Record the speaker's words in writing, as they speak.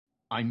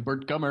I'm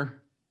Bert Gummer.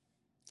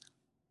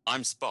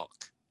 I'm Spock.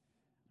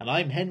 And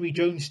I'm Henry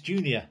Jones Jr.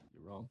 You're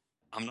wrong.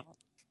 I'm not.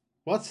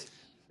 What?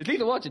 It's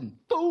Lethal Watching.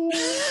 Boom!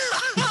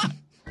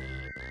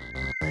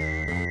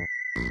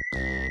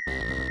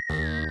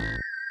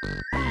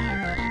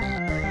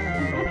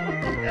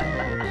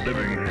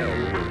 Living hell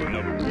with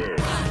another world.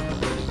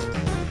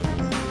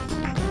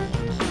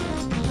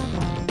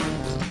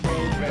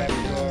 Program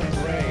your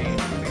brain.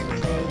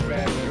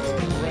 Program your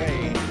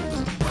brain.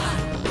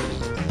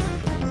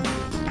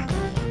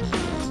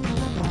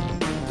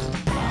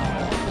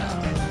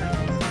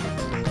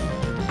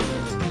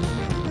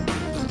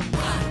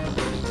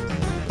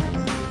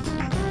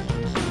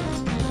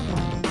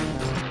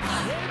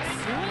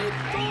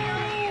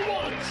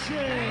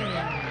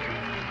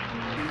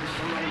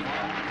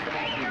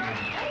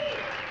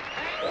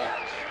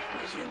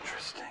 That was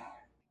interesting.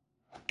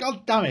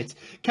 God damn it.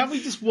 Can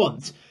we just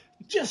once,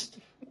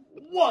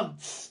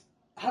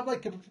 have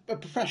like a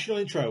professional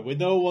intro with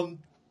no one...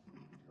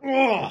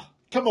 Ugh.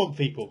 Come on,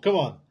 people. Come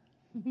on.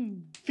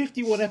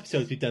 51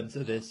 episodes we've done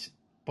to this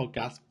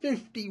podcast.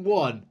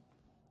 51.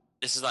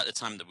 This is like the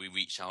time that we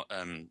reach out,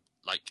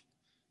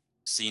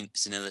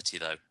 senility,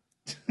 though.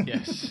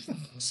 Yes.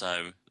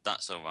 So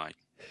that's all right.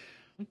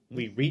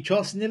 We reach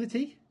our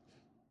senility?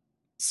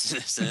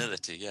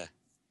 Senility, yeah.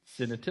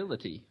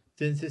 Sinitility.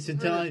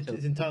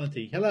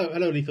 Senility.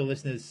 Hello, lethal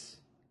listeners.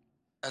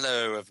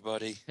 Hello,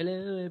 everybody.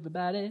 Hello,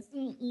 everybody.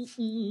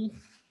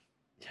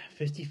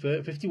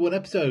 51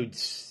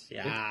 episodes.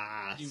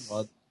 Yeah.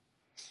 51.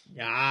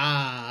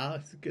 Yeah.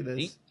 That's goodness.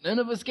 Ain't none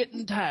of us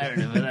getting tired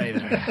of it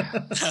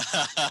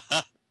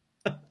either.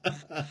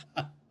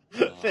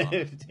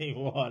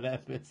 51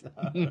 episodes.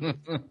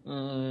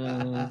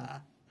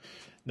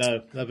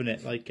 No, loving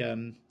it. Like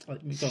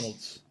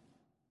McDonald's.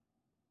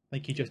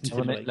 Thank you, Justin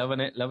Timberlake. Loving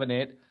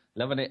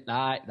it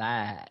like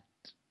that.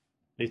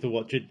 Lethal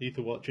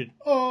watching.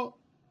 Oh,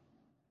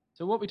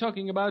 So what are we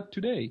talking about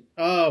today?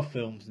 oh,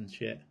 films and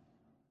shit.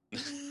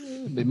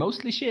 Be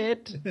mostly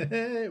shit.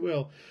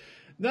 Well,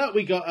 now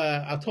we got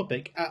a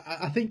topic.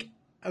 I think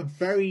a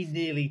very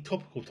nearly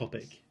topical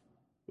topic,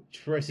 which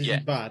for us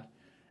isn't bad,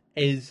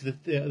 is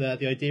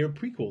the idea of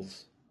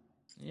prequels.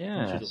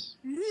 Yes.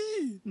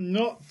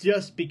 Not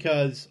just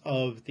because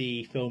of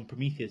the film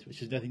Prometheus, which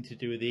has nothing to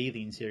do with the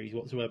Alien series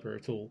whatsoever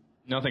at all.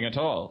 Nothing at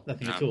all.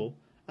 Nothing at all.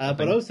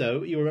 But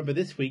also, you remember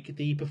this week,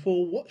 the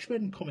Before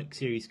Watchmen comic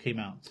series came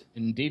out.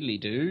 Indeedly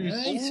do.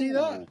 You see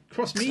that?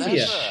 Cross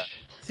media. Clever.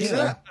 See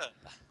that?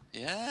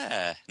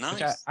 Yeah, nice.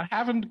 Which I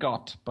haven't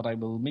got, but I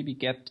will maybe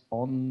get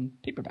on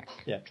paperback.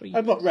 Yeah. Treat.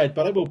 I've not read,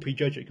 but I will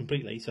prejudge it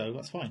completely, so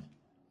that's fine.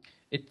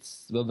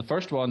 The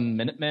first one,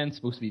 Minuteman's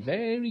supposed to be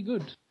very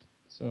good.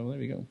 So there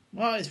we go.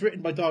 Well, it's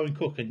written by Darwin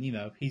Cook, and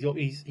he's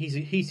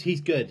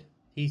good.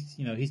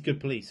 He's good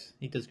police.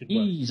 He does good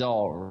work. He's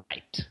all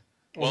right.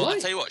 Well, Alright.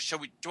 I'll tell you what, do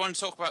you want to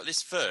talk about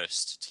this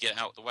first to get it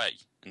out of the way,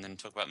 and then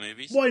talk about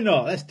movies? Why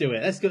not? Let's do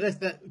it. Let's go.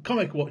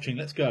 Comic watching.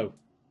 Let's go.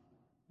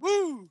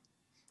 Woo!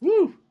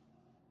 Woo!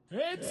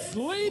 It's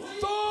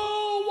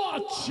Lethal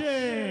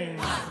Watching!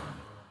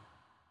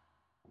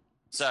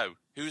 So,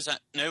 who's that?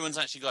 No one's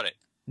actually got it.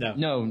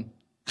 No,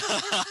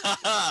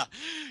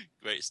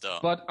 Great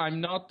start. but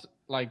I'm not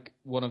like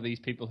one of these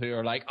people who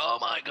are like, oh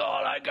my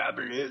god, I can't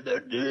believe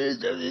that this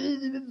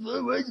is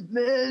the worst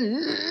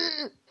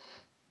man.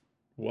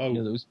 Whoa.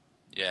 You know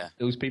Yeah.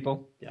 those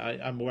people? Yeah,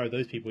 I'm aware of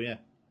those people. Yeah.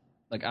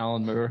 Like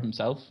Alan Moore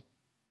himself?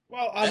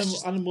 Well,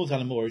 Alan Moore's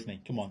Alan Moore, isn't he?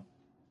 Come on.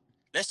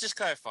 Let's just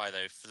clarify,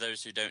 though, for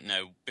those who don't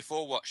know,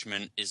 Before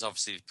Watchmen is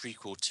obviously the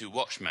prequel to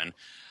Watchmen,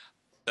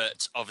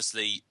 but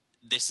obviously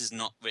this is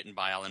not written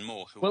by Alan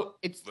Moore, who Well,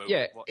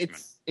 wrote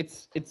Watchmen.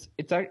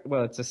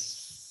 it's a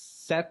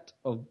set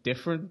of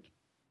different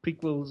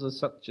prequels as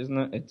such, isn't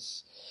it?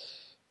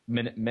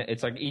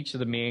 It's like each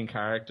of the main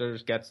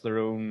characters gets their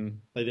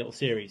own Little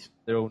series.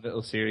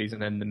 little series,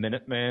 and then the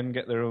Minutemen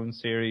get their own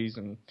series,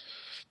 and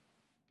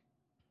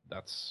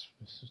that's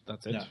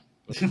it. No.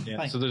 But,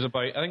 yeah, so there's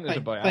about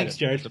Thanks,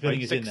 Jared, for filling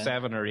us in 6, there.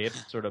 7, or 8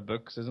 sort of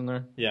books, isn't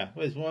there? Yeah.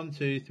 Well, there's 1,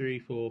 2, 3,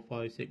 4,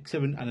 5, 6,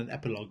 7, and an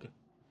epilogue.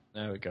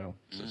 There we go.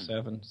 So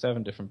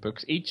seven different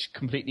books, each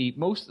completely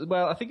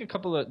I think a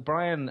couple of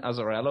Brian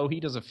Azzarello, he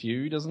does a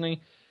few, doesn't he?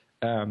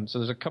 So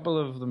there's a couple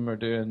of them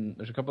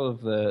there's a couple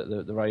of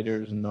the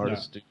writers and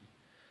artists do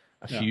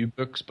a few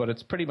books, but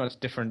it's pretty much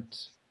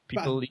different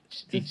people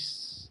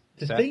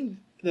The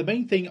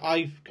main thing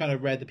I've kind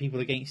of read the people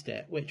against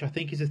it, which I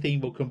think is a theme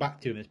we'll come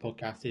back to in this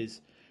podcast,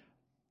 is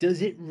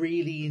does it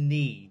really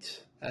need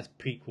a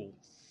prequel?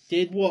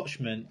 Did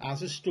Watchmen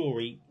as a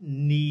story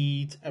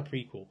need a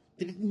prequel?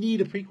 Did it need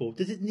a prequel?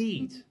 Does it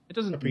need It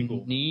doesn't a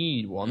prequel?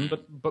 need one,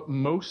 but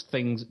most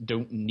things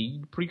don't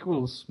need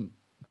prequels.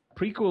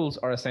 Prequels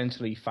are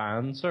essentially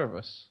fan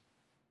service.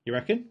 You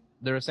reckon?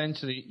 They're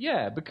essentially,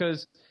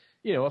 because,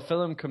 a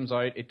film comes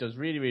out, it does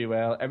really, really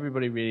well,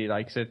 everybody really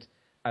likes it,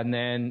 and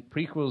then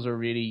prequels are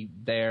really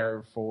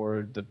there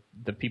for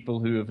the people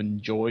who have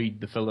enjoyed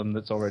the film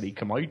that's already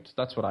come out.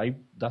 That's what I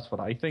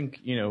think,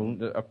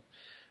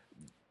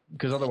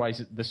 because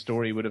otherwise the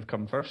story would have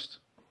come first.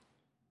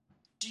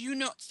 Do you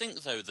not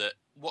think, though, that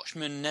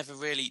Watchmen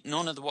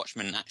none of the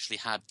Watchmen actually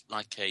had,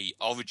 like, a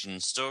origin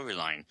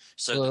storyline?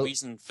 So Well, the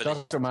reason for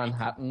Dr.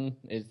 Manhattan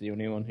is the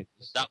only one who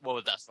does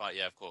that's right,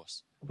 yeah, of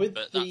course. With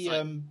But the that's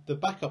like- the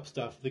backup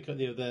stuff,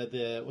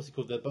 the what's it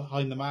called, the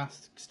behind the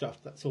mask stuff,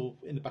 that's all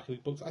in the back of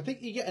the books. I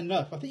think you get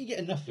enough. Of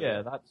Yeah,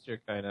 it. that's your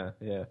kind of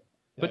Yeah,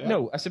 But yeah.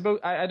 no, I suppose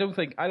I don't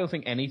think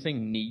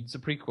anything needs a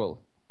prequel.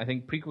 I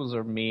think prequels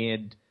are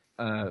made.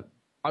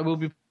 I will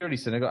be fairly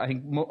cynical. I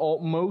think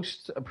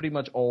pretty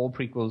much all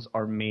prequels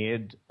are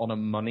made on a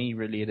money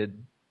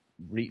related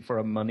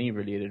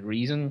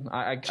reason.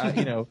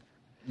 I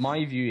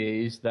my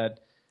view is that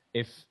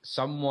if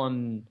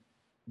someone,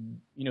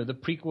 the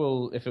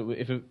prequel,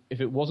 if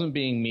it wasn't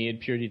being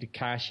made purely to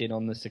cash in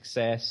on the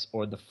success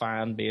or the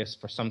fan base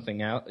for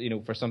something else,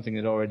 for something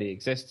that already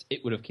exists,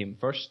 it would have came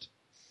first.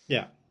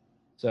 Yeah.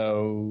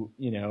 So,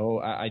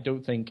 I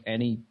don't think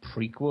any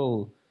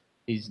prequel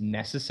is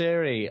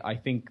necessary. I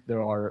think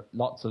there are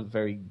lots of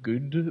very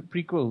good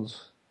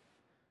prequels,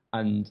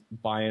 and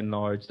by and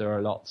large, there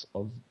are lots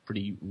of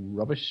pretty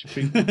rubbish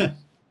prequels.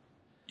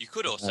 You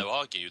could also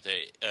argue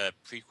that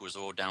prequels are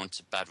all down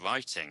to bad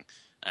writing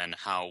and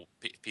how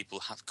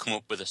people have come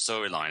up with a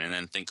storyline and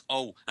then think,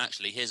 oh,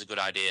 actually, here's a good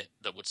idea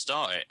that would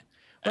start it,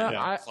 and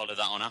Well, follow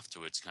that on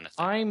afterwards, kind of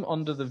thing. I'm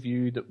under the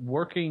view that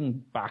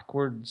working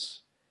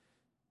backwards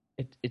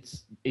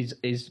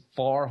is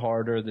far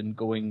harder than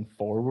going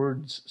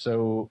forwards.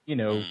 So,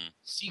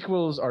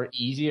 sequels are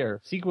easier.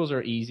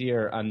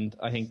 And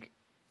I think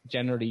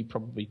generally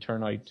probably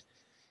turn out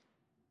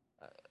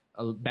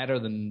better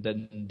than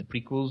the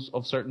prequels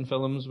of certain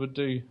films would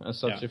do, as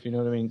such, if you know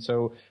what I mean.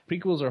 So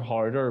prequels are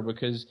harder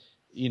because,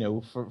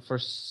 for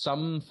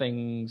some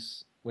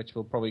things, which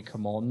we'll probably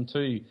come on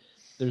to,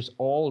 there's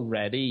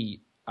already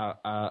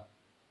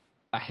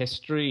a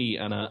history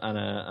and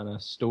a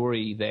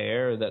story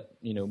there that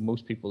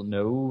most people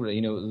know.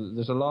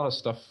 There's a lot of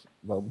stuff.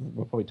 Well,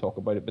 we'll probably talk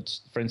about it, but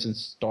for instance,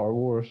 Star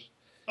Wars.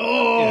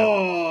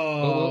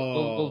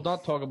 Oh, We'll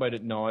not talk about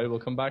it now. We'll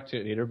come back to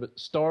it later. But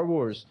Star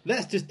Wars.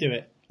 Let's just do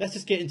it. Let's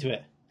just get into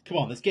it. Come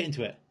on, let's get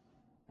into it.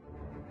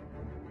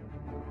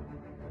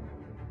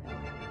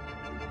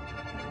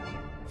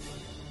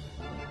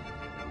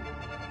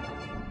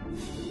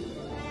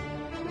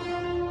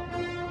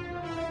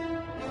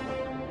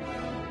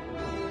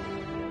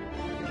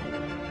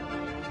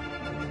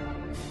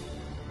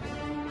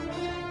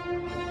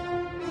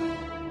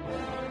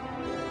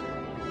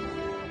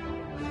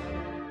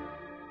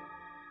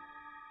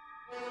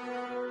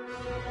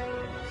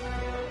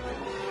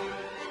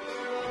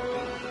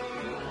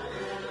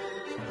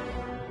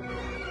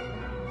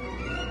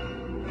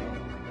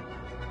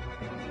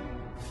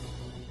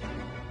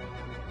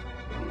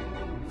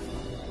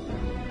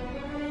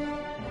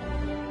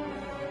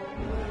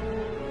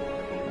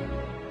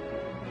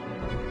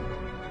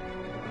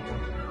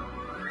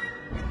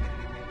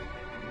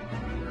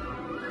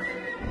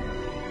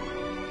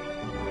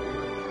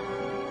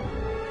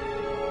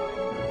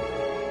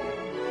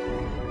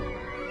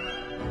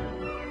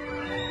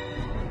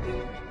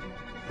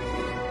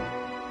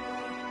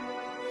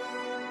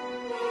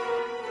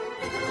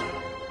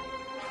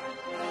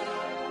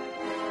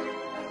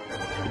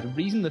 The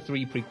reason the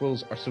three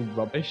prequels are so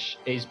rubbish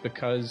is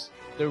because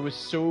there was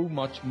so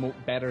much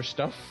better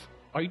stuff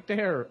out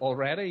there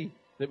already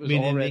that was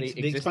already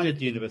the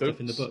expanded universe in stuff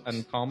in the books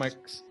and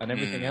comics and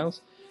everything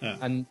else. Yeah.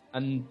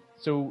 And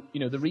so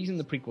the reason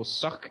the prequels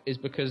suck is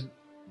because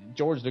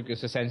George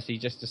Lucas essentially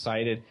just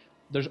decided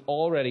there's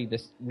already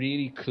this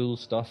really cool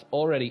stuff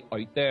already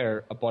out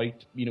there about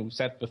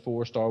set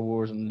before Star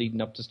Wars and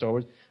leading up to Star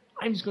Wars.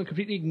 I'm just going to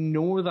completely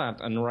ignore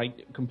that and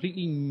write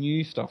completely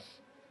new stuff.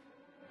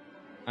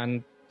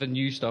 And the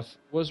new stuff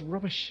was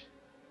rubbish.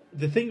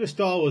 The thing with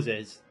Star Wars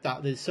is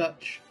that there's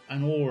such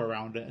an aura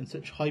around it and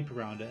such hype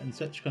around it and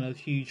such kind of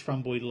huge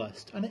fanboy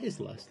lust, and it is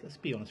lust, let's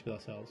be honest with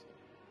ourselves.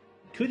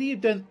 Could he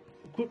have done,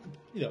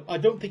 I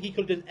don't think he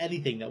could have done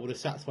anything that would have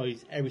satisfied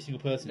every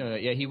single person. No,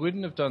 he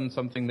wouldn't have done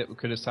something that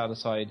could have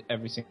satisfied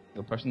every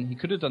single person. He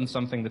could have done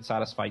something that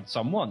satisfied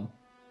someone.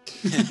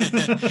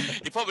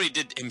 He probably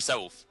did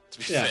himself, to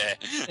be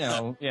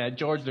fair.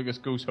 George Lucas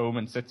goes home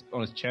and sits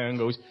on his chair and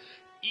goes,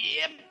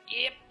 yep,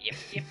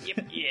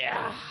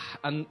 yeah.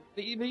 And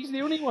he's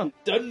the only one.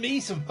 Done me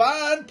some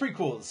fine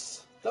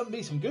prequels. Done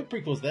me some good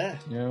prequels there.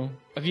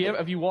 Have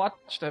you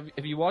watched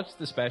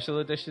the special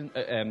edition,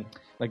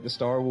 like the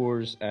Star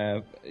Wars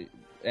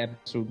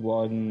episode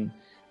 1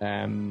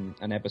 and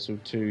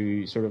episode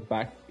 2, sort of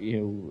back,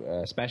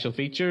 special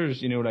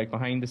features, like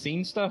behind the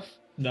scenes stuff?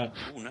 No.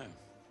 Oh no.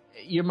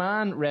 Your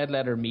man Red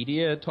Letter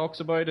Media talks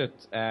about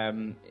it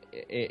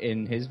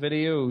in his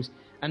videos,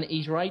 and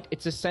he's right.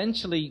 It's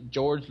essentially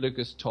George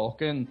Lucas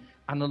talking,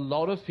 and a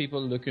lot of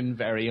people looking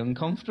very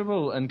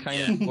uncomfortable and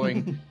kind of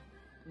going,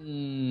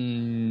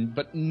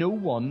 but no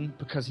one,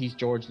 because he's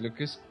George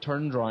Lucas,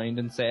 turned round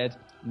and said,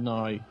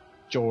 "Now,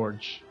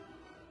 George,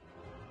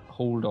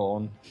 hold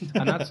on.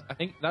 And I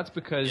think that's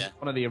because Yeah.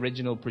 one of the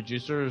original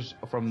producers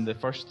from the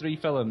first 3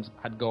 films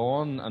had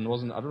gone and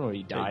wasn't, I don't know,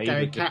 he died.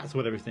 Gary or just- Katz,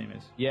 whatever his name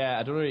is. Yeah,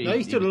 I don't know. No,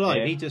 he's still was alive.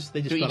 dead. They just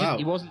So got out.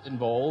 he wasn't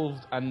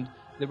involved, and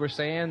they were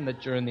saying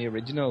that during the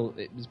original,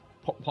 it was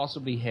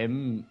possibly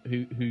him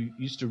who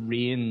used to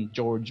rein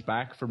George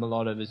back from a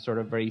lot of his sort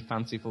of very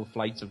fanciful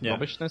flights of Yeah.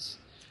 rubbishness.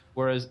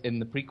 Whereas in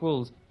the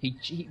prequels,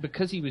 he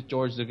because he was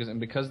George Lucas and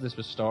because this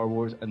was Star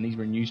Wars and these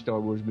were new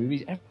Star Wars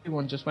movies,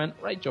 everyone just went,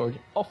 right, George,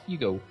 off you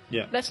go.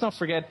 Yeah. Let's not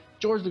forget,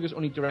 George Lucas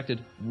only directed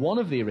one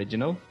of the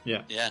original,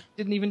 Yeah. Yeah.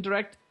 didn't even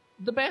direct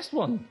the best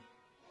one.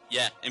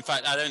 Yeah. In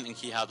fact, I don't think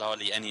he had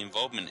hardly any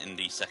involvement in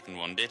the second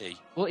one, did he?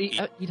 Well,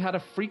 he'd had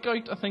a freak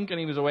out, I think, and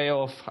he was away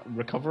off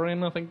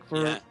recovering, I think,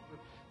 for Yeah.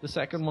 the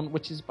second one,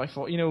 which is by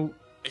far, you know,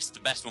 It's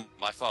the best one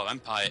by far.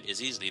 Empire is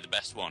easily the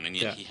best one, and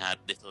yet Yeah. he had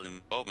little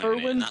involvement in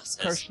it. Erwin And that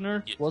says,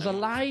 Kirshner you was know,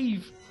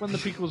 alive when the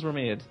prequels were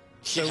made.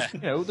 So, Yeah. you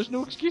know, there's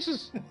no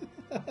excuses.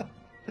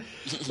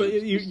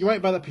 But you're right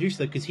about that producer,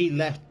 though, because he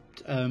left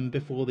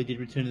before they did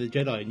Return of the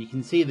Jedi, and you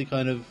can see the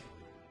kind of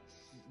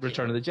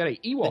Return of the Jedi.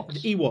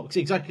 Ewoks. the Ewoks.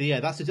 Exactly, yeah.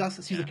 That seems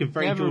like a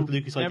very George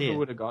Lucas idea. Never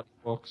would have got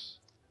Ewoks.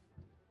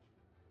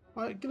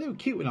 They were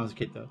cute when I was a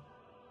kid, though.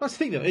 That's the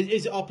thing, though.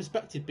 Is our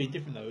perspective being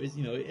different, though?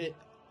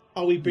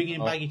 Are we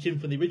bringing baggage in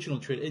from the original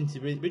into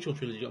the original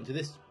trilogy onto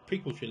this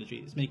prequel trilogy?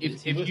 It's making it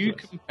seem If worse you to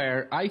us.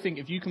 compare, I think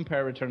if you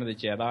compare Return of the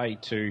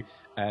Jedi to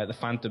the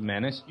Phantom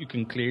Menace, you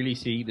can clearly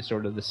see the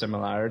sort of the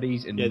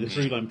similarities in the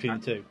through line between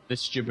the two. the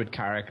stupid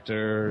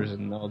characters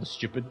and all the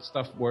stupid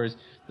stuff. Whereas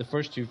the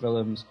first 2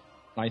 films,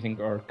 I think,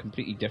 are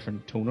completely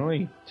different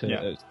tonally,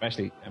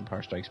 especially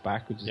Empire Strikes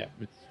Back, which is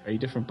very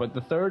different. But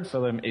the third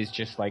film is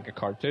just like a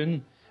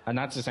cartoon, and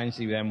that's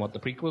essentially then what the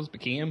prequels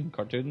became,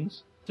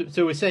 cartoons.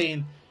 So we're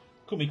saying,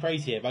 call me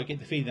crazy here, but I get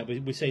the feeling that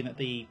we're saying that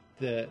the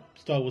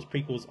Star Wars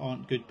prequels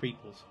aren't good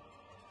prequels.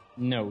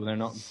 No, they're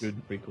not good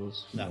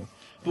prequels. No.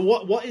 But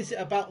what is it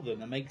about them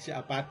that makes it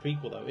a bad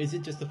prequel, though? Is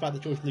it just the fact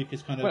that George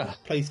Lucas kind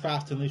of plays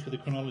fast and loose with the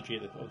chronology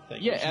of the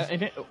thing? Yeah,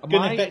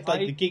 Going to affect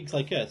the geeks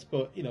like us,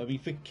 but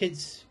for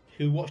kids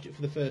who watched it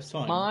for the first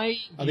time, I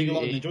think a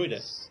lot of them enjoyed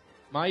it.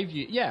 My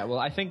view, yeah, well,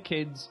 I think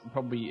kids,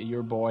 probably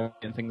your boy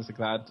and things like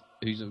that,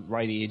 who's the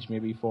right age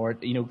maybe for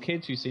it,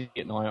 kids who see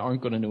it now aren't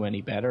going to know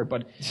any better.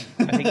 But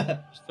I think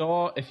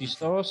if you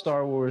saw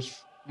Star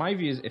Wars, my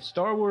view is if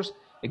Star Wars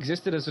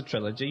existed as a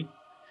trilogy,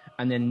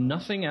 and then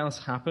nothing else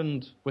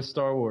happened with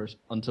Star Wars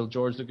until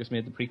George Lucas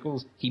made the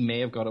prequels, he may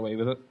have got away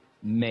with it.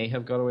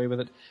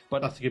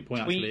 But that's a good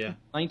point, actually, yeah.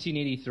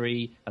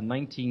 1983 and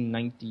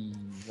 1990,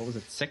 what was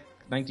it,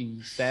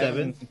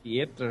 97,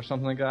 98 or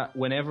something like that,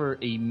 whenever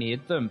he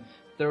made them,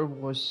 there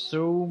was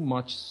so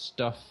much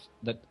stuff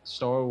that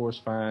Star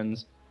Wars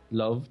fans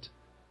loved.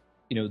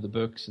 The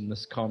books and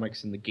the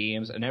comics and the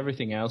games and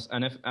everything else.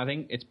 And I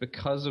think it's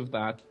because of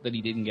that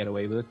he didn't get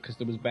away with it, because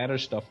there was better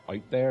stuff out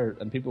there,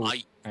 and people were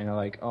kind of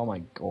like, oh my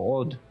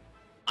god.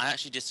 I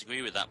actually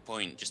disagree with that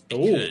point, just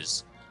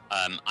because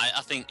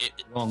I think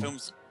the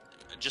films,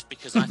 just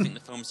because I think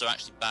the films are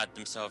actually bad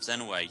themselves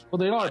anyway. Well,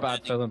 they are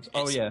bad films.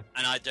 Oh, yeah.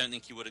 And I don't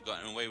think he would have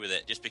gotten away with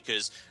it, just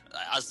because,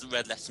 as the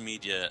Red Letter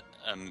Media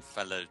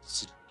fellow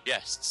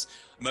suggests,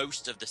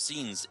 most of the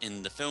scenes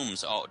in the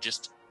films are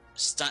just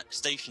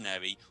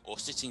stationary or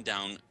sitting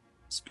down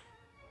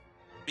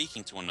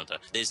speaking to one another.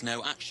 There's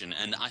no action,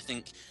 and I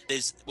think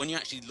when you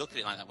actually look at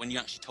it like that, when you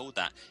actually told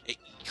that, you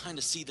kind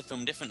of see the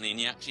film differently, and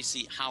you actually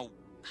see how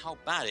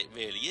bad it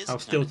really is. How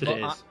stilted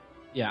it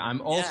is.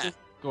 I'm also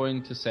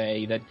going to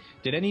say that,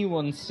 did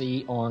anyone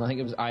see on, I think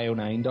it was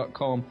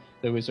io9.com,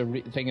 there was a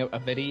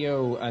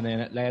video, and then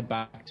it led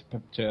back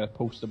to a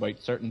post about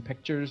certain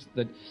pictures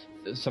that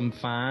some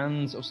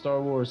fans of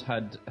Star Wars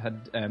had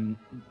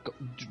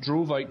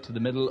drove out to the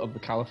middle of the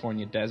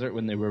California desert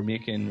when they were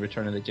making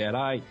Return of the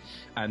Jedi,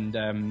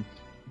 and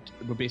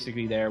were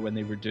basically there when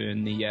they were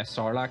doing the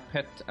Sarlacc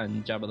pit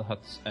and Jabba the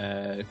Hutt's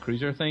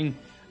cruiser thing,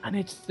 and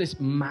it's this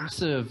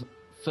massive,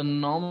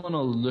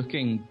 phenomenal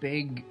looking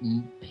big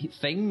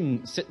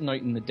thing sitting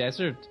out in the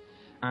desert,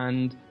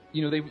 and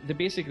they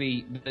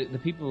basically the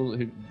people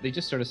who, they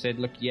just sort of said,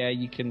 look, yeah,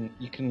 you can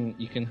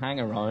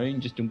hang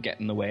around, just don't get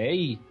in the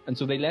way. And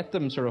so they let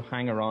them sort of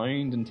hang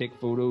around and take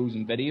photos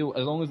and video,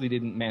 as long as they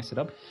didn't mess it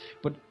up.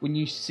 But when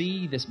you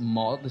see this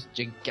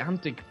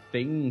gigantic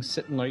thing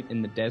sitting out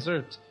in the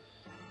desert,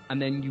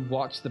 and then you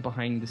watch the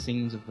behind the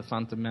scenes of the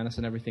Phantom Menace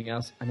and everything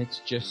else, and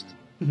it's just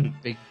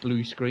big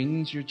blue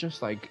screens, you're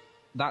just like,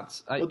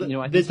 that's I think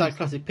there's that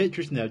classic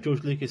picture, isn't there?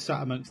 George Lucas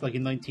sat amongst, like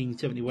in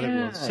 1970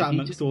 whatever it was, sat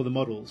amongst all the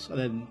models, and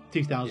then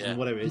 2000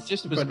 whatever it is, he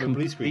just was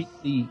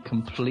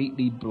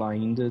completely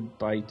blinded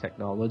by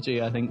technology.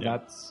 I think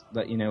that's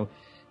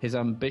his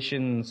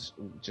ambitions,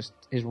 just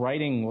his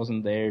writing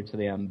wasn't there to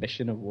the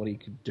ambition of what he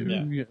could do.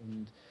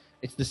 And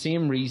it's the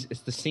same reason,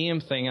 it's the same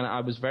thing, and I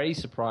was very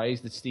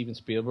surprised that Steven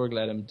Spielberg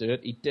let him do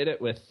it. He did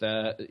it with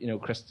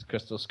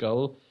Crystal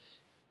Skull.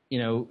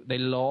 They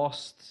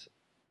lost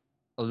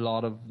a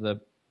lot of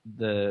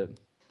the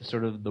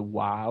sort of the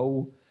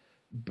wow,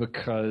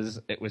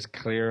 because it was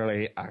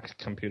clearly a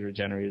computer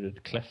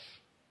generated cliff.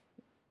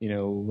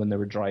 when they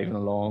were driving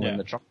along in Yeah.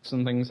 the trucks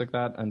and things like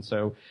that. And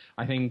so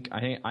I think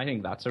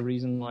that's a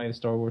reason why the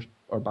Star Wars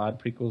are bad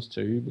prequels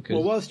too. Because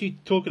Well, whilst you're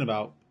talking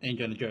about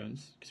Indiana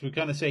Jones, because we're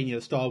kind of saying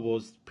Star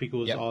Wars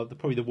prequels Yep. are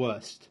probably the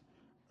worst,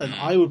 and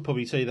I would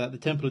probably say that the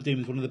Temple of Doom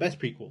is one of the best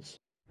prequels.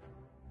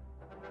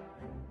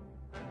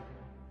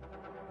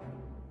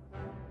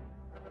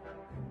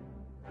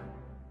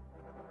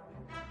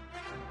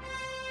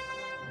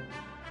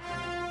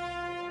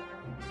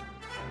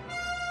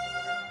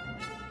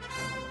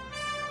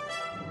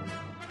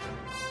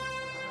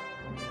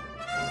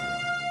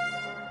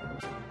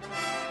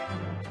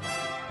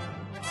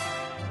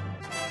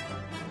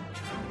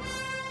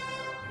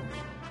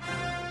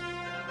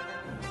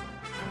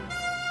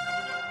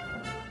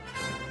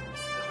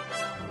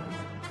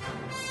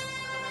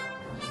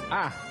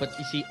 but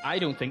you see, I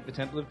don't think the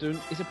Temple of Doom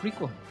is a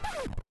prequel.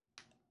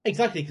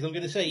 Exactly, because I'm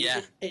going to say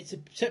Yeah. it's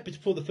separate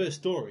for the first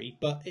story,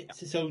 but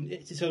it's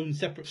its own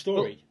separate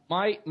story.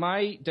 Well,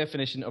 my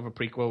definition of a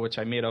prequel, which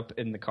I made up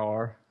in the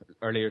car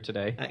earlier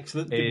today,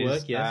 Excellent, good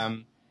work. Yes.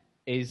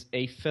 is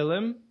a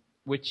film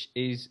which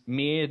is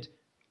made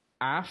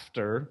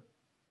after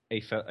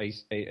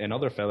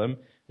another film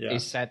Yeah.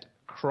 is set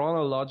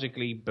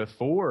chronologically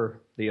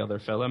before the other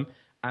film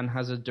and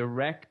has a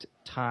direct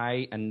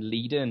tie and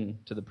lead in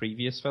to the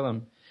previous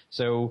film.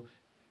 So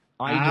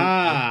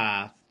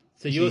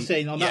So you're See,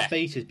 saying on yeah. that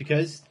basis,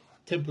 because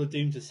Temple of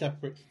Doom's a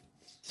separate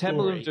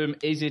Temple story. of Doom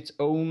is its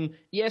own.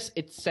 Yes,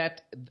 it's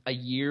set a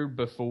year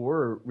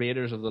before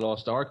Raiders of the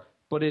Lost Ark,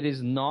 but it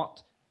is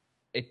not.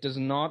 It does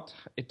not.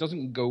 It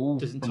doesn't go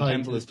Doesn't from tie into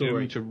Temple the of Doom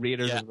story. to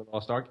Raiders Yeah. of the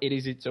Lost Ark. It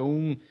is its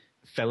own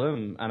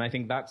film, and I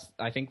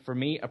think for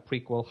me, a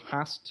prequel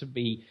has to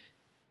be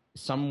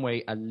some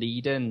way a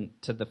lead-in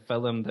to the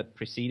film that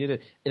preceded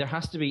it. There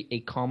has to be a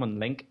common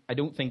link. I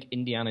don't think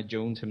Indiana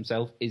Jones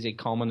himself is a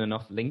common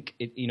enough link.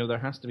 There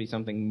has to be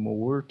something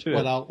more to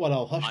it.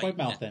 I'll hush my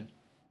mouth then.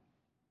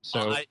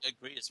 So I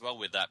agree as well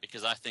with that,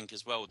 because I think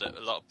as well that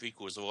a lot of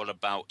prequels are all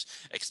about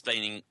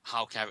explaining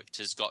how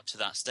characters got to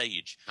that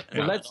stage. And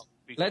Well, a lot of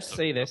prequels let's are-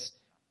 say this: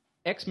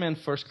 X-Men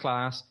First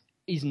Class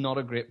is not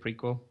a great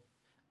prequel.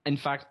 In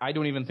fact, I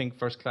don't even think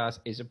First Class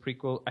is a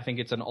prequel. I think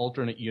it's an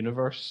alternate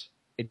universe.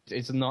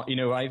 It's not.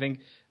 I think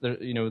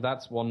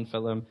that's one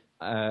film.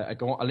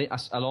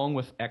 Along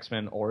with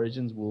X-Men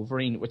Origins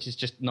Wolverine, which is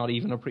just not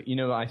even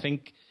a I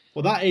think.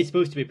 Well, that is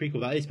supposed to be a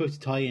prequel. That is supposed to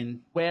tie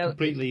in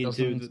completely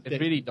into.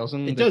 It really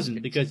doesn't. It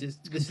doesn't because it's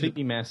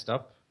completely messed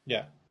up.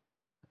 Yeah.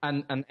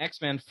 And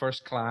X-Men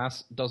First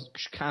Class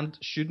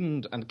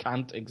shouldn't and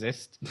can't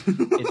exist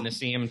in the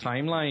same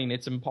timeline.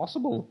 It's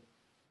impossible.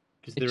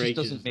 Because It just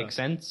doesn't make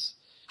sense.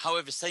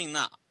 However, saying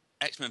that,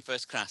 X-Men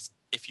First Class,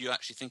 if you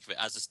actually think of it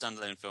as a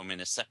standalone film in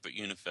a separate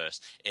universe,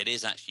 it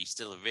is actually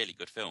still a really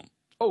good film.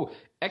 Oh,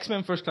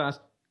 X-Men First Class,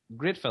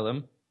 great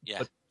film.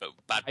 Yeah, but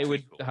bad I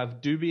would prequel.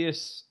 have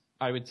dubious.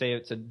 I would say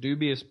it's a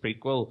dubious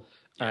prequel,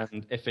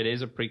 and if it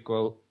is a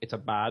prequel, it's a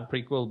bad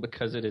prequel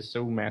because it is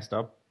so messed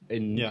up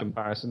in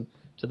comparison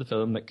to the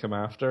film that came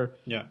after.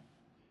 Yeah.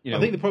 You know,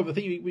 I think the problem. I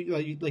think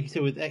like you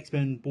said with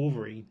X-Men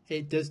Wolverine,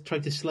 it does try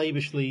to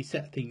slavishly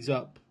set things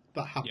up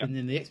that happen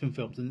in the X-Men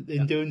films, and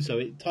in doing so,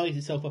 it ties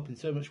itself up in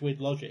so much weird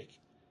logic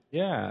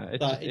yeah,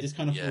 that it just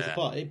kind of falls Yeah.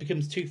 apart. It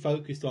becomes too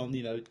focused on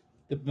the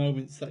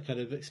moments that kind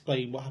of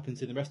explain what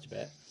happens in the rest of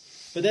it.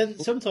 But then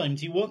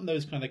sometimes you want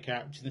those kind of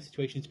characters in the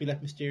situations to be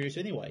left mysterious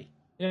anyway.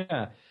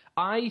 Yeah,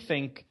 I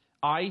think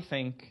a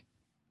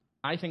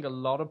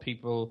lot of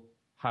people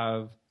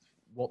have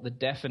what the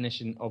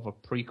definition of a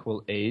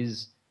prequel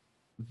is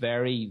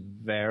very,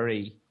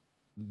 very,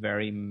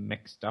 very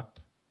mixed up.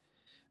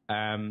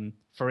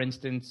 For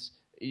instance,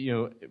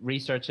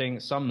 researching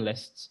some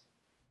lists,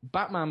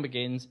 Batman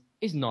Begins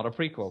is not a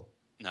prequel.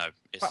 No,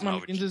 it's Batman an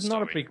Begins origin is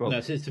not a story. prequel. No,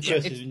 it's the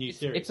first of a new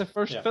series. It's a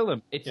first Yeah.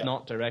 film. It's Yeah.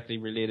 not directly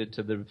related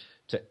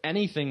to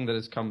anything that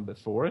has come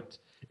before it.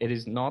 It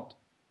is not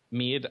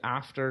made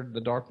after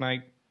The Dark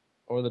Knight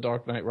or The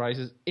Dark Knight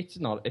Rises. It's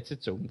not. It's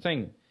its own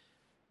thing.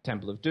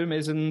 Temple of Doom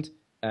isn't.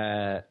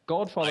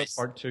 Godfather Nice.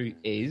 Part 2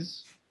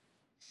 is.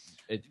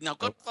 Now,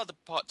 Godfather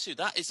Part 2,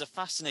 that is a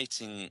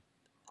fascinating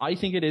I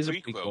think it is a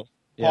prequel. prequel.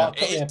 Part-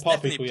 It is yeah,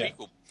 part definitely prequel, a yeah.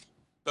 prequel.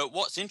 But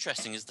what's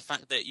interesting is the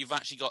fact that you've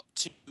actually got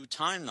two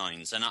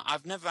timelines, and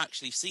I've never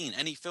actually seen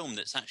any film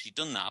that's actually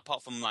done that,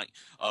 apart from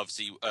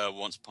obviously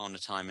Once Upon a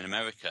Time in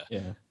America.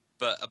 Yeah.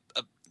 But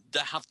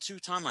that have two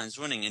timelines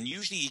running, and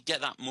usually you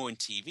get that more in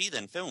TV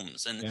than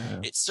films, and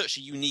Yeah. it's such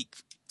a unique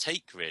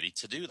take really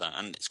to do that,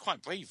 and it's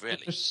quite brave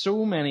really. There's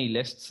so many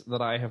lists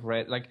that I have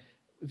read. Like,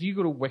 if you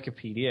go to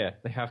Wikipedia,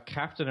 they have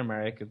Captain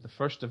America, the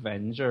First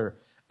Avenger,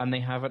 and they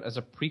have it as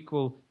a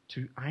prequel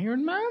to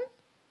Iron Man.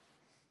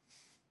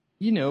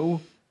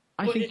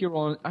 I think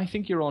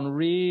you're on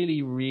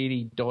really,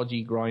 really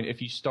dodgy ground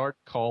if you start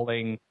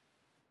calling.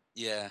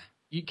 Yeah.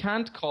 You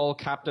can't call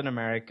Captain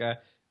America,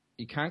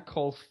 you can't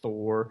call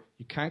Thor,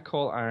 you can't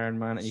call Iron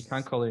Man, and you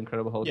can't call the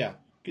Incredible Hulk. Yeah,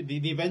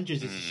 the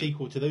Avengers is a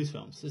sequel to those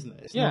films, isn't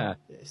it? It's Yeah. not,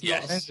 it's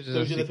Yes. not, Avengers is those a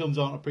other sequel. films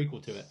aren't a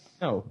prequel to it.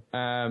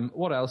 No.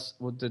 What else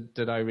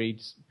did I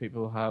read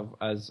people have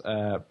as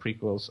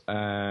prequels?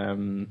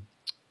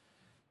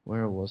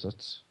 Where was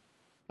it?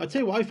 I'll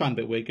tell you what I found a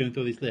bit weird going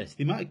through this list.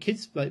 The amount of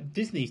kids, like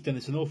Disney's done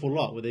this an awful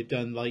lot, where they've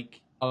done like,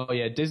 Oh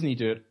yeah, Disney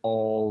do it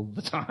all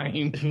the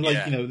time.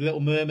 like Little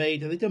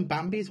Mermaid. Have they done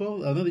Bambi as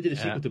well? I know they did a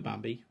sequel to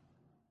Bambi.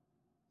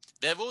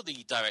 They're all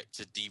the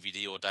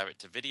direct-to-DVD or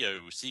direct-to-video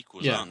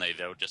sequels, Yeah. aren't they?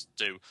 They'll just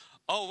do,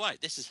 oh, right,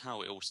 this is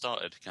how it all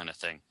started kind of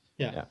thing.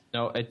 Yeah.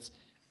 No, it's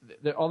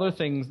there are other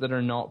things that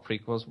are not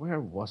prequels. Where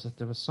was it?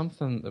 There was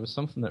something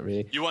that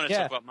really. You want to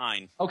talk about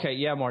mine? Okay,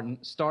 yeah, Martin.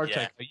 Star Yeah.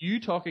 Trek. Are you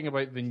talking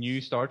about the new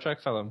Star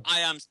Trek film? I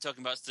am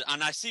talking about,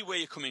 and I see where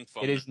you're coming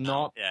from. It is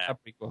not Yeah. a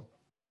prequel.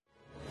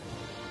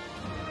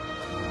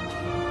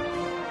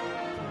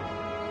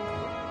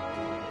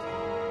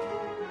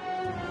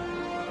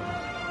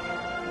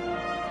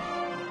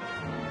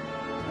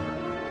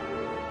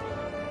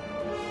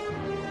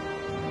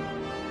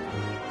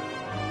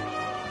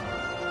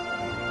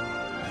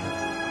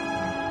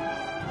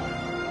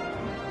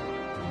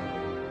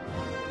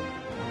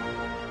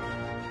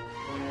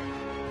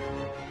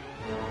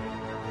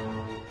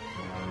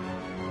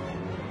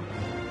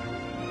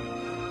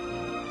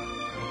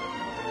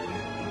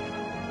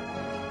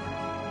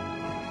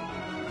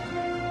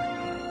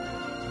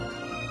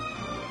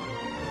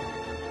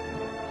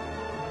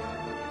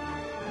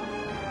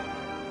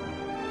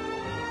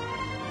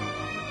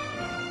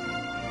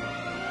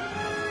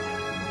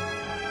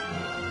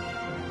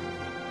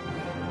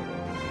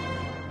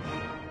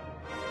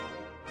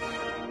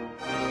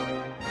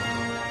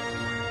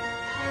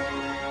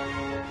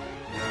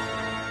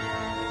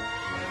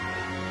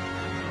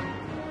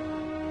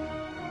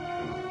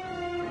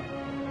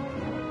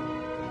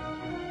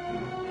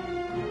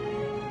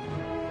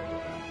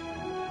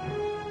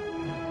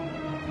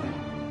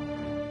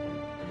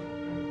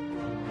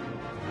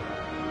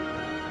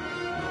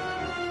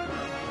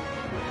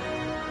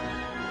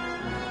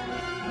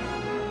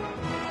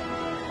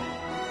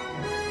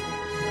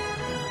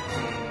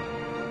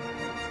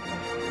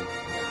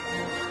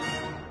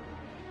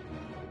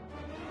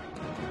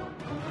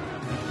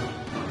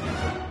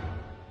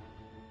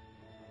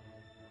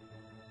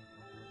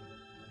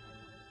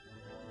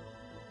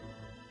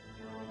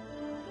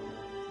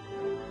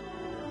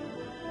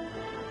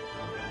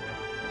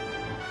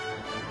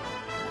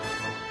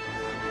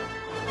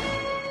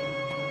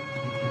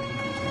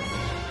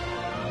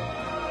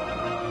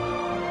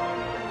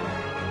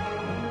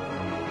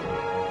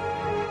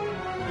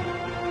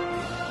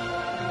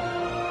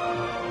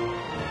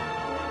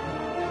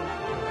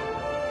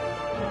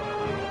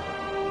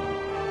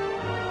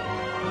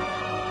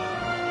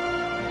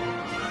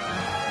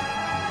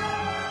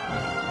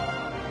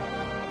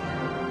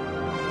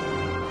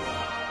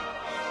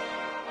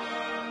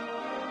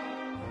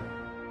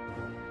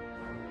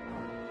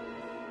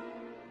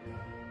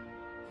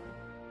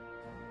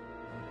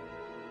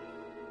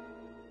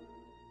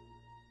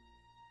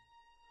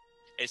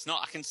 It's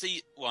not. I can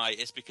see why.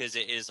 It's because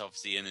it is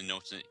obviously in an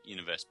alternate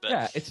universe. But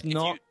Yeah, it's if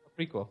not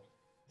a prequel.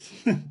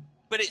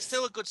 But it's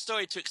still a good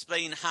story to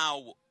explain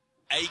how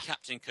a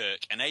Captain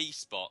Kirk and a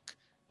Spock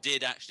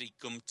did actually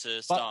come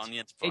to star on the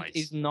Enterprise.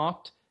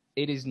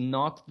 It is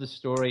not the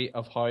story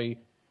of how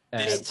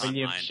This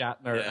William timeline,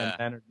 Shatner yeah. and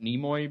Leonard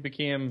Nimoy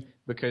became,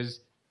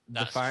 because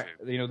That's the fact,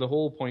 true. the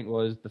whole point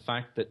was the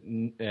fact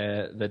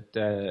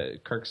that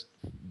Kirk's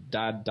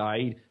dad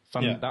died.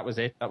 That was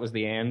it. That was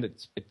the end.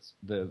 It's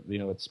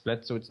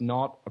split. So it's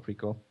not a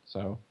prequel.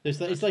 So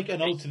It's like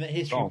an alternate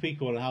history wrong.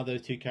 prequel on how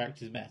those two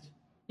characters met.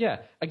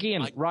 yeah,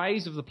 again,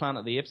 Rise of the Planet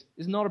of the Apes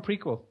is not a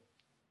prequel.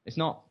 It's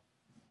not.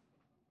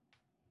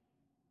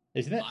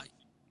 Isn't it?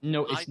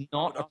 No, it's I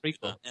not would a argue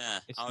prequel. that, yeah.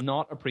 It's I would-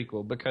 not a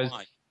prequel because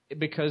Why?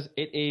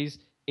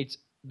 it's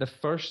the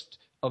first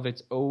of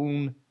its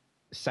own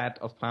set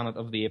of Planet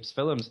of the Apes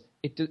films.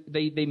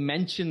 They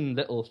mention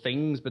little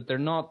things, but they're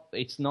not.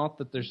 It's not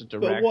that there's a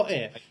direct. But what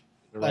if,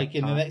 like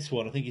in the time. next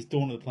one, I think it's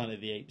Dawn of the Planet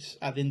of the Apes,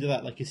 at the end of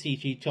that, like a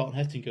CG Charlton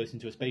Heston goes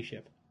into a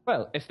spaceship.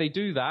 Well, if they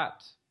do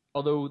that,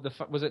 although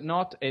was it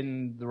not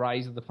in the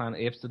Rise of the Planet of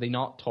the Apes? Did they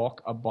not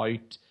talk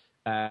about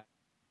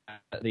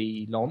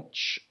the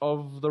launch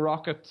of the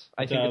rocket?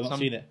 I think I've it's not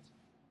seen it.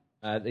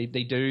 They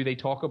do. They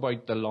talk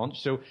about the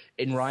launch. So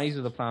in Rise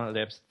of the Planet of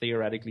the Apes,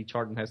 theoretically,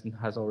 Charlton Heston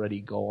has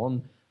already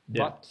gone,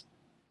 Yeah. but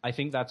I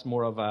think that's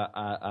more of a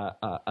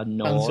Fan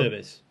nod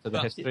service. to the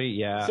history.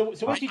 Yeah. So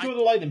where do you draw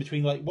the line then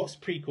between like what's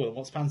prequel and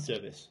what's fan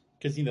service?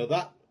 Because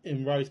that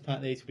in Rise of the Planet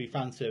of the Apes would be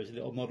fan service, a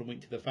little nod and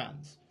wink to the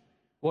fans.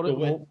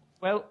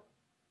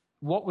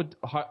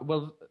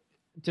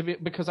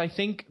 Because I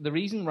think the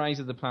reason Rise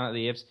of the Planet of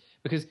the Apes,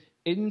 because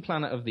in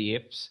Planet of the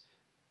Apes,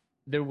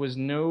 there was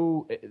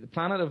no.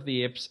 Planet of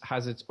the Apes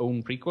has its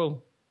own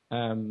prequel.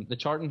 The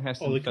Charlton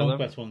Heston the film,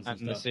 Conquest ones and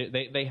stuff.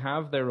 they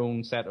have their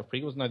own set of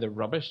prequels. Now they're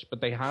rubbish,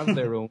 but they have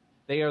their own.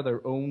 They are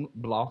their own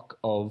block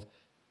of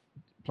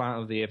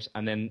Planet of the Apes,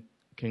 and then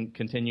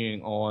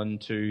continuing on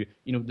to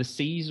the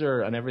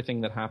Caesar and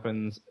everything that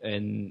happens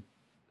the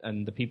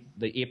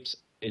apes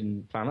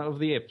in Planet of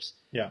the Apes.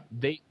 Yeah.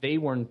 They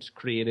weren't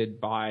created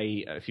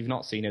by. If you've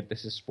not seen it,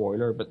 this is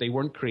spoiler, but they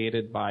weren't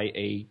created by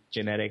a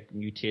genetic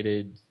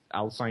mutated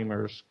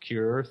Alzheimer's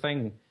cure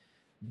thing.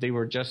 they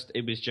were just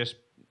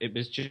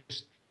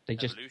they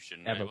just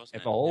Evolution, really, wasn't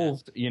it?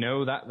 evolved.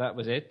 That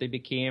was it.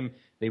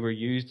 They were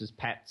used as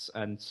pets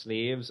and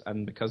slaves,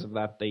 and because of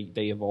that, they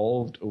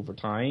evolved over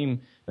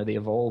time. Now, they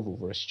evolved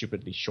over a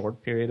stupidly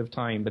short period of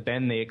time, but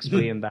then they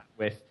explained that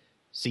with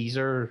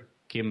Caesar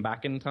came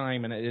back in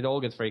time, and it all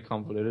gets very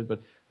convoluted.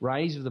 But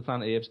Rise of the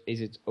Planet of the Apes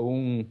is its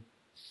own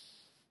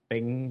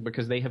thing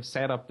because they have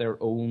set up their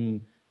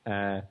own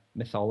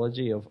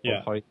mythology of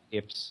how the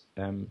apes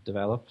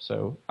develop.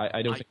 So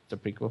I don't think it's a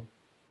prequel.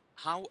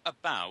 How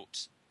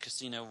about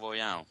Casino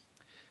Royale?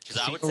 Because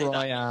I would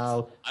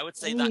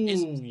say that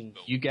is a prequel.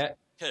 You get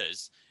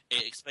because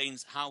it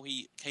explains how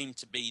he came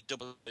to be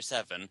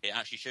 007. It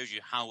actually shows you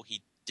how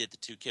he did the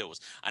 2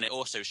 kills, and it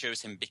also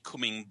shows him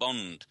becoming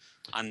Bond,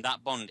 and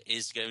that Bond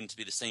is going to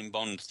be the same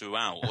Bond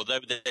throughout, although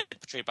they're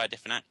portrayed by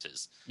different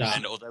actors,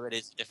 and although it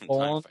is a different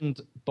time frame.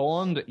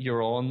 Bond,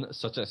 you're on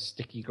such a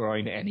sticky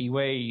ground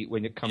anyway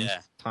when it comes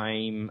to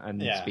time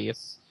and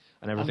space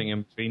and everything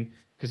in between.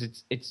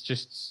 Because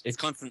it's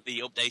constantly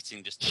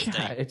updating.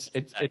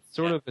 It's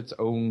sort of its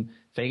own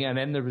thing. And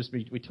then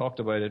we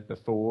talked about it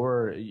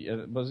before.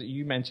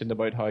 You mentioned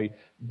about how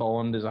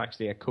Bond is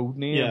actually a code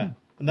name. Yeah,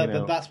 and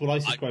that's what I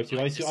subscribe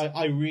to.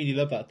 I really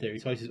love that theory.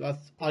 So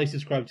I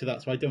subscribe to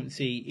that. So I don't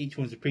see each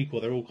one's a prequel.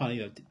 They're all kind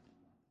of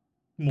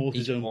more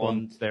his own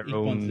Bond. Their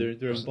own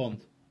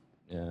Bond.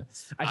 Yeah,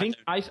 I think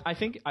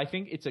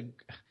it's a.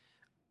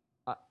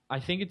 I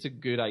think it's a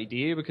good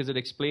idea because it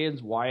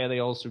explains why are they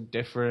all so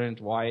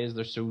different, why is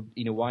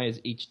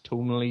each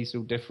tonally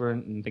so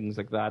different and things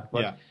like that.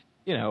 But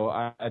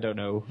I don't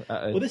know.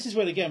 Well, this is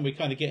when again we're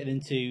kind of getting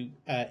into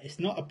it's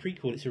not a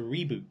prequel, it's a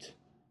reboot.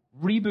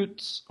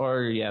 Reboots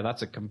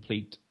that's a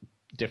complete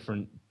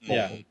different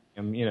ball.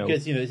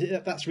 Because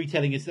that's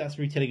retelling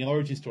an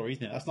origin story,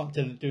 isn't it? That's not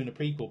doing a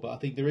prequel, but I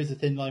think there is a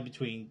thin line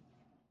between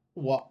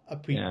what a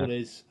prequel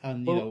is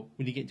and when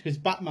you get because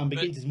Batman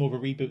Begins is more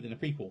of a reboot than a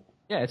prequel.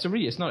 Yeah, it's not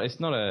a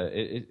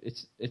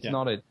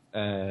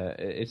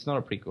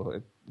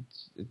prequel.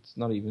 It's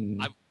not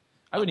even.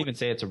 I wouldn't even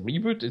say it's a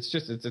reboot. It's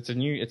just it's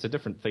a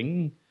different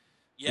thing.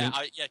 Yeah,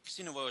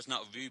 Casino Royale is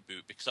not a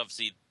reboot because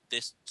obviously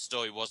these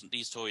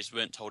stories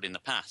weren't told in the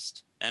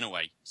past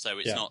anyway. So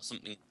it's not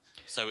something.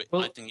 So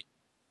I think.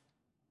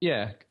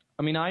 Yeah,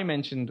 I mean, I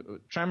mentioned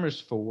Tremors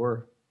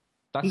 4.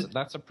 That's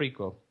a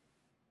prequel.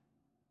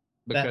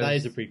 That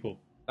is a prequel.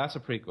 That's a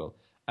prequel.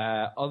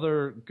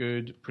 Other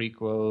good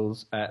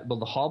prequels.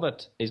 The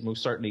Hobbit is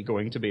most certainly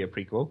going to be a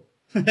prequel.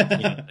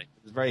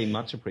 It's very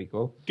much a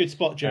prequel. Good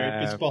spot,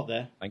 Jared. Good spot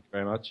there. Thank you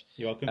very much.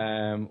 You're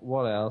welcome.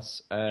 What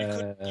else?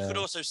 You could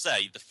also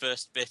say the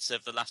first bit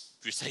of The Last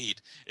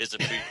Crusade is a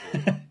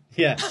prequel.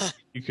 Yeah.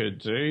 You could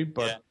do,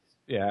 but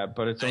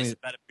but it's only a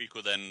better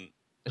prequel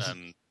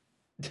than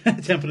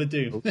Temple of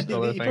Doom.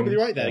 You're probably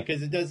right there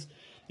because it does.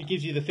 It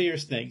gives you the fear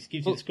of snakes,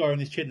 gives you the scar on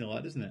his chin and all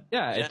that, doesn't it?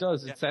 Yeah, it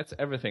does. It sets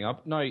everything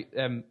up. Now,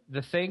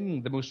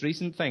 the most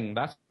recent thing,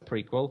 that's a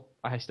prequel.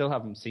 I still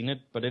haven't seen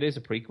it, but it is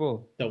a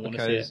prequel. Don't want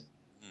to see it.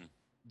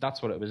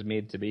 That's what it was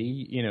made to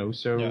be,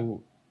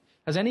 so...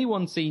 Has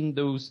anyone seen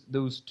those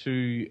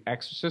 2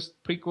 Exorcist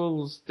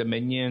prequels,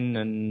 Dominion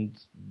and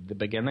The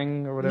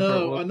Beginning or whatever?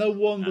 No, I know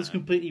one was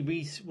completely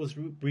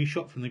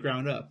reshot from the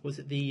ground up. Was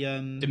it the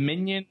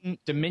Dominion?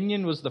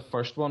 Dominion was the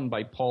first one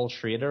by Paul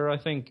Schrader, I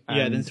think.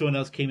 And, then someone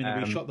else came in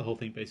and reshot the whole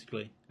thing,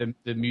 basically. The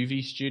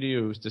movie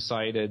studios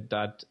decided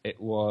that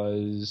it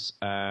was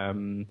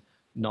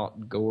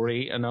not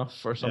gory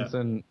enough or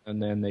something,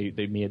 and then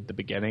they made The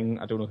Beginning.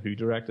 I don't know who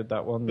directed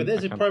that one. But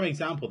there's a prime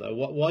example, though.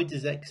 Why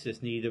does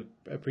Exorcist need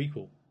a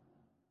prequel?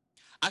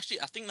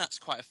 Actually, I think that's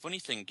quite a funny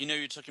thing.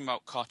 You're talking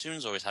about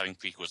cartoons always having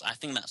prequels. I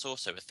think that's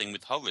also a thing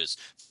with horrors.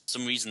 For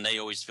some reason, they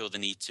always feel the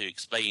need to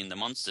explain the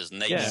monsters,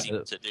 and they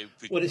seem to do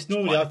prequels. Well, it's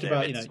normally after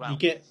about, you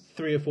get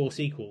 3 or 4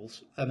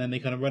 sequels, and then they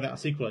kind of run out of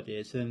sequel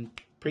ideas, and then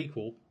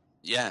prequel.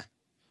 Yeah.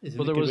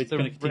 Well, there was The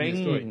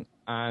Ring,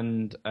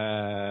 and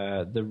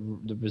there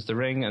was The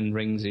Ring and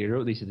Ring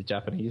Zero. These are the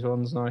Japanese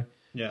ones now.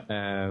 Yeah.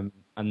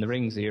 And The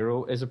Ring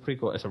Zero is a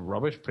prequel. It's a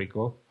rubbish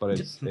prequel, but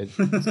it's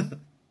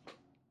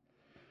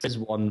there's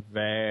one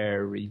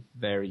very,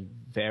 very,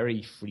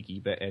 very freaky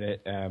bit in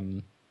it.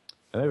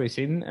 Have you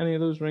seen any of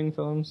those Ring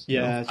films?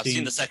 Yeah, no? I've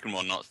seen the second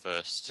one, not the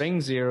first.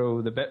 Ring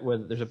Zero,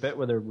 there's a bit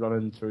where they're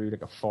running through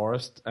like a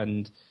forest,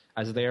 and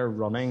as they're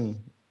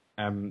running,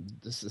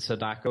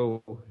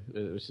 Sadako,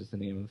 which is the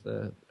name of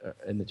the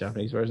in the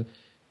Japanese version,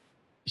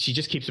 she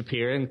just keeps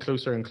appearing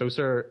closer and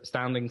closer,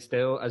 standing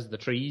still as the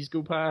trees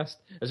go past.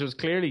 As it was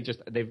clearly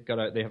just they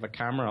have a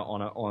camera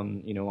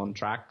on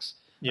tracks.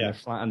 Yeah,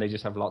 and they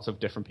just have lots of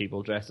different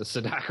people dressed as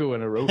Sadako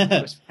in a row.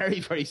 It's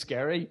very, very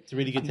scary. It's a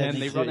really good. And then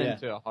they run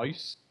into a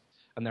house,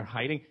 and they're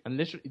hiding. And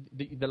literally,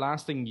 the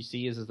last thing you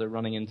see is as they're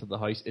running into the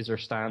house, is they're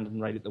standing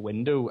right at the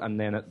window, and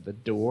then at the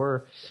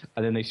door,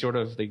 and then they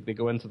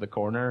go into the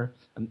corner,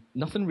 and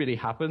nothing really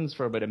happens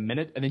for about a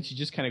minute, and then she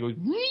just kind of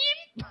goes,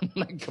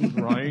 like comes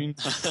round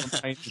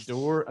behind the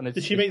door, and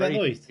did she make that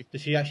noise? Did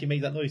she actually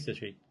make that noise? Did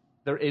she?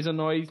 There is a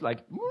noise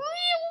like.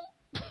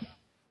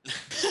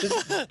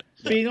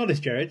 Being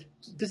honest, Jared,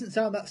 it doesn't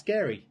sound that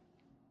scary.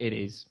 It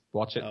is.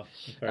 Watch it. Oh,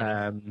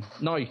 fair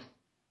enough. Now,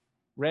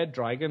 Red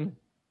Dragon,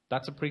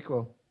 that's a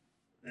prequel.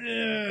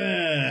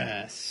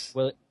 Yes.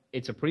 Well,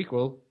 it's a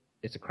prequel.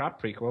 It's a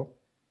crap prequel.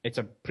 It's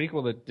a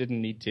prequel that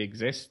didn't need to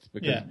exist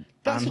because Yeah,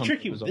 that's a Manhunt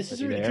tricky was one. This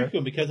is a already really there. tricky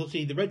one because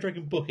obviously the Red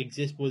Dragon book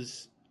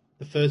was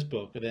the first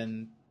book, and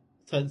then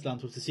Silence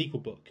Lands was the sequel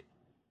book.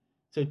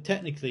 So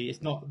technically,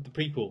 it's not the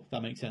prequel. If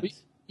that makes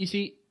sense. You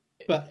see,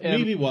 But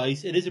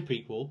movie-wise, it is a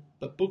prequel.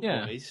 But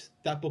Yeah. book-wise,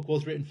 that book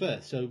was written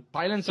first. So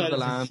Silence of the is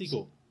Lambs the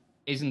sequel.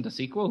 isn't a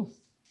sequel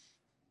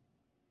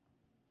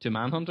to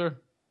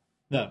Manhunter.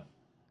 No,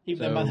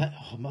 even So- though Manhunt.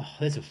 Oh,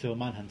 there's a film,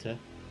 Manhunter.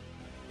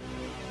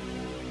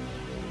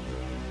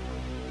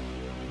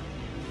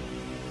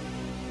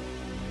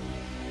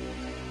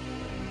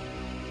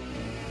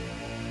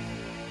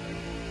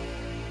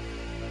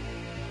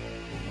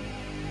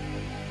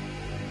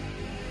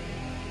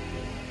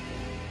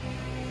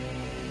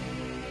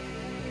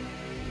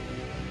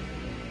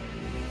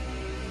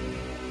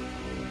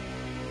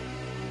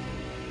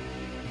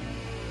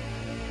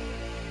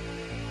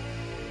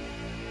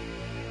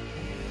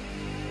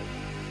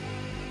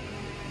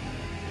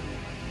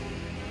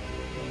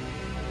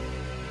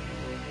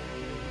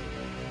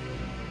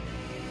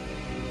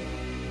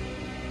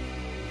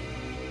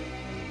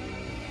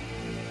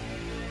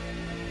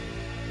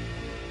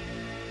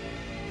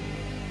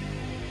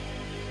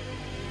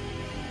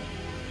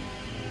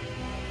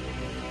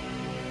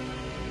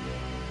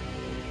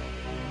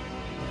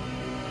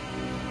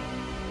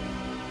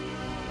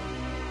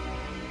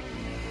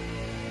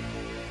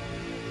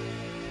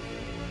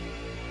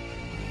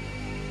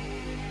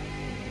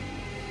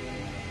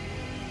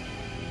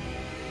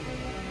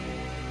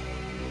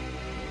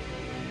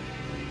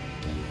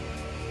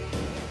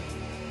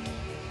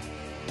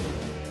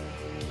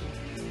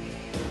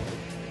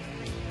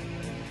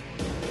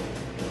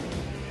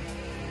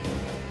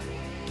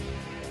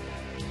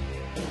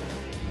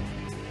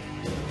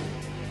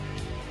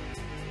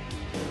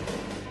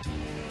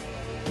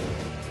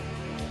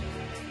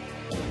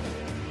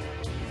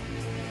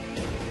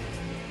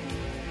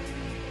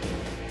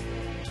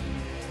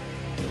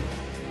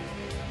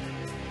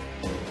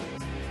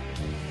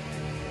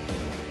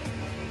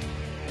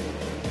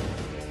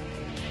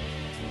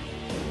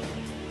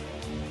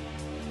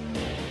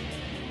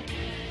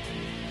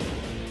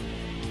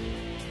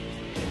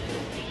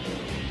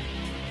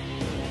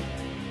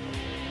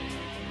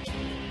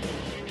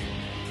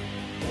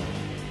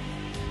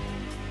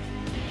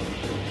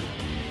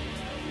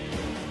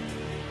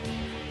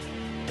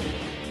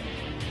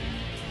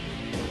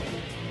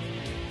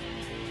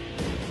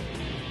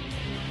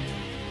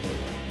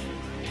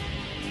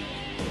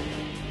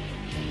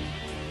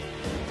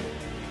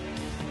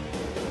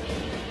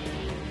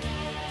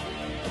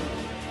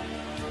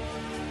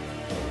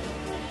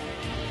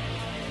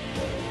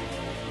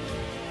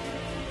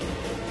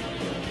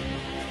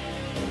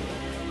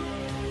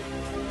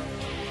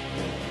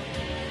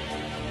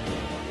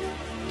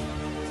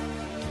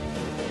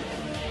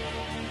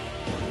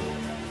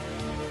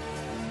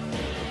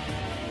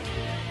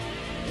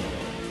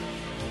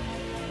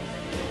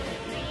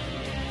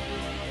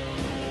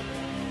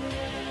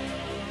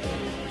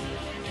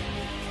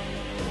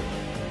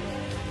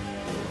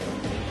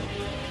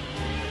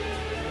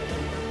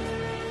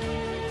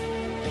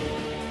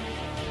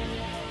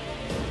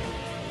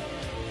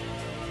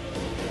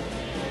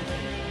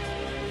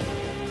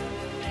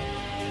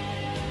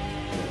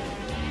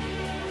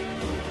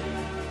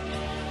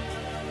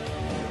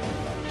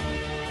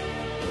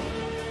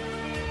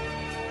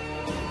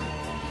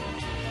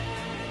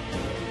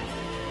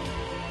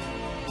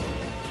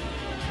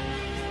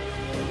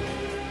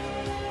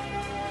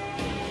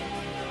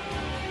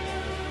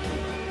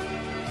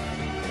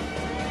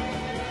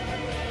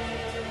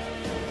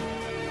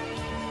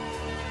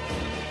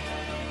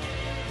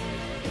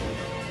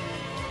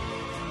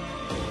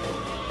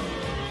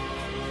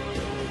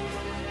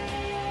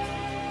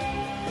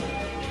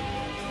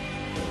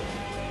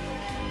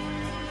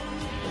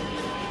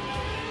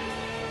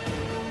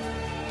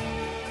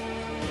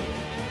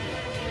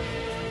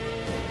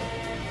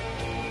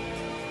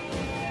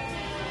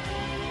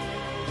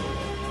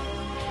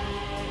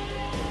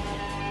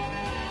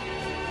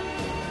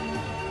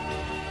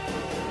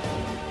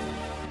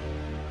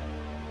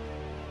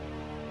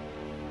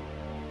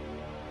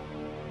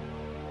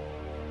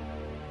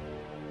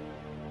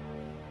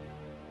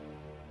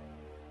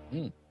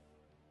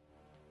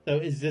 So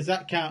does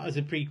that count as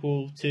a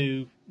prequel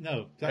to...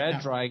 No. Does that Red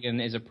count? Dragon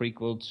is a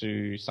prequel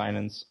to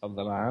Silence of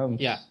the Lambs.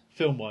 Yeah,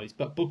 film-wise,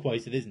 but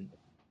book-wise it isn't.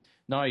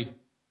 Now,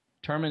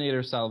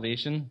 Terminator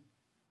Salvation.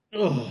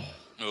 Oh,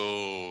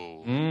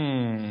 Oh.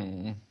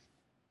 Mm.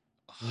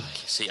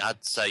 See,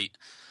 I'd say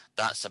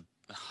that's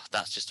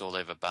just all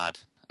over bad.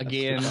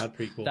 Again, bad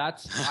prequel.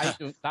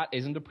 that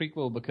isn't a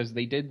prequel because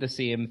they did the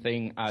same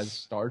thing as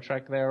Star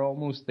Trek there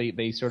almost.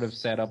 They sort of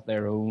set up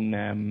their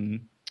own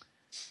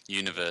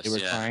universe. They were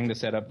Yeah. trying to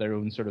set up their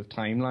own sort of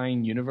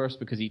timeline universe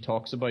because he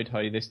talks about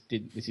how this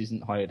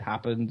isn't how it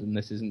happened and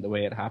this isn't the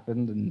way it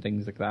happened and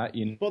things like that.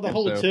 Well, the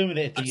whole so,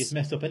 Terminator thing is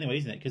messed up anyway,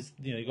 isn't it? Because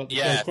you got the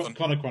Sarah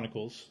Connor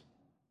Chronicles,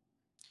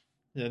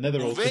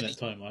 another alternate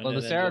timeline. Well,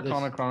 the Sarah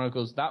Connor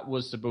Chronicles, that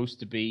was supposed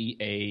to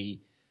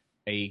be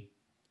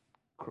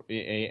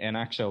an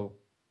actual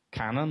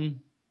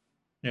canon.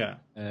 Yeah.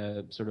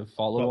 Sort of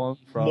follow-on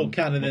from more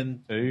canon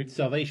than 2.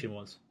 Salvation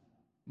was.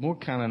 More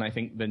canon, I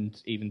think, than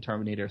even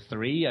Terminator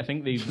 3. I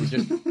think they were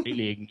just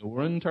completely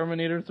ignoring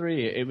Terminator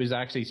 3. It was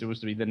actually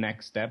supposed to be the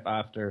next step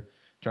after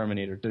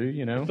Terminator 2,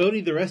 you know? If only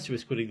the rest of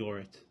us could ignore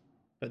it.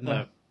 But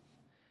no.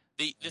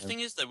 The thing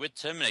is, though, with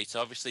Terminator,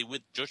 obviously,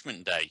 with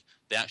Judgment Day,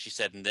 they actually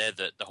said in there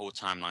that the whole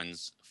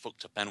timeline's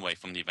fucked up anyway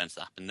from the events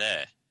that happened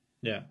there.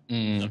 Yeah.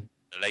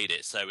 Delayed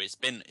it, so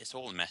it's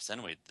all a mess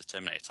anyway, the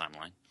Terminator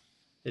timeline.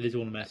 It is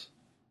all a mess.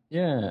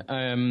 Yeah.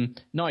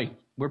 Now,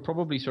 we're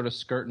probably sort of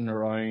skirting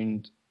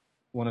around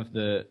one of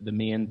the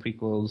main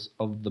prequels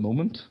of the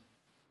moment.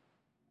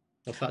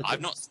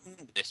 I've not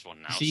seen this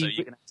one now, see, so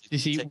you can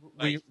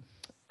actually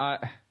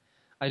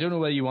I don't know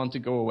whether you want to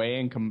go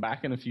away and come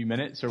back in a few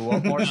minutes or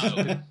what.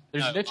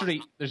 There's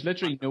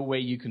literally no way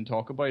you can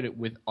talk about it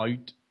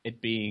without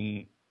it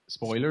being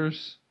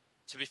spoilers.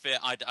 To be fair,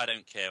 I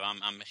don't care. I'm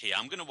here.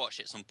 I'm going to watch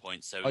it at some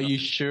point. So are you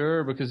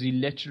sure? Because you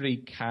literally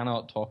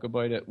cannot talk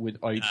about it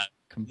without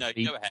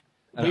complete. No, go ahead.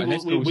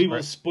 We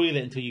will spoil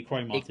it until you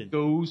cry, Martin. It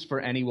goes for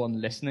anyone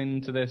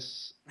listening to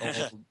this,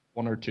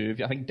 one or two of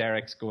you. I think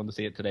Derek's going to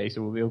see it today,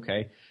 so we'll be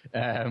okay.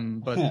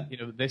 But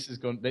this is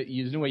going.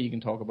 There's no way you can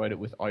talk about it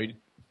without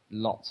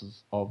lots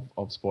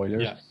of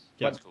spoilers. Yeah,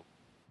 that's cool.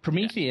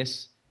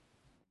 Prometheus.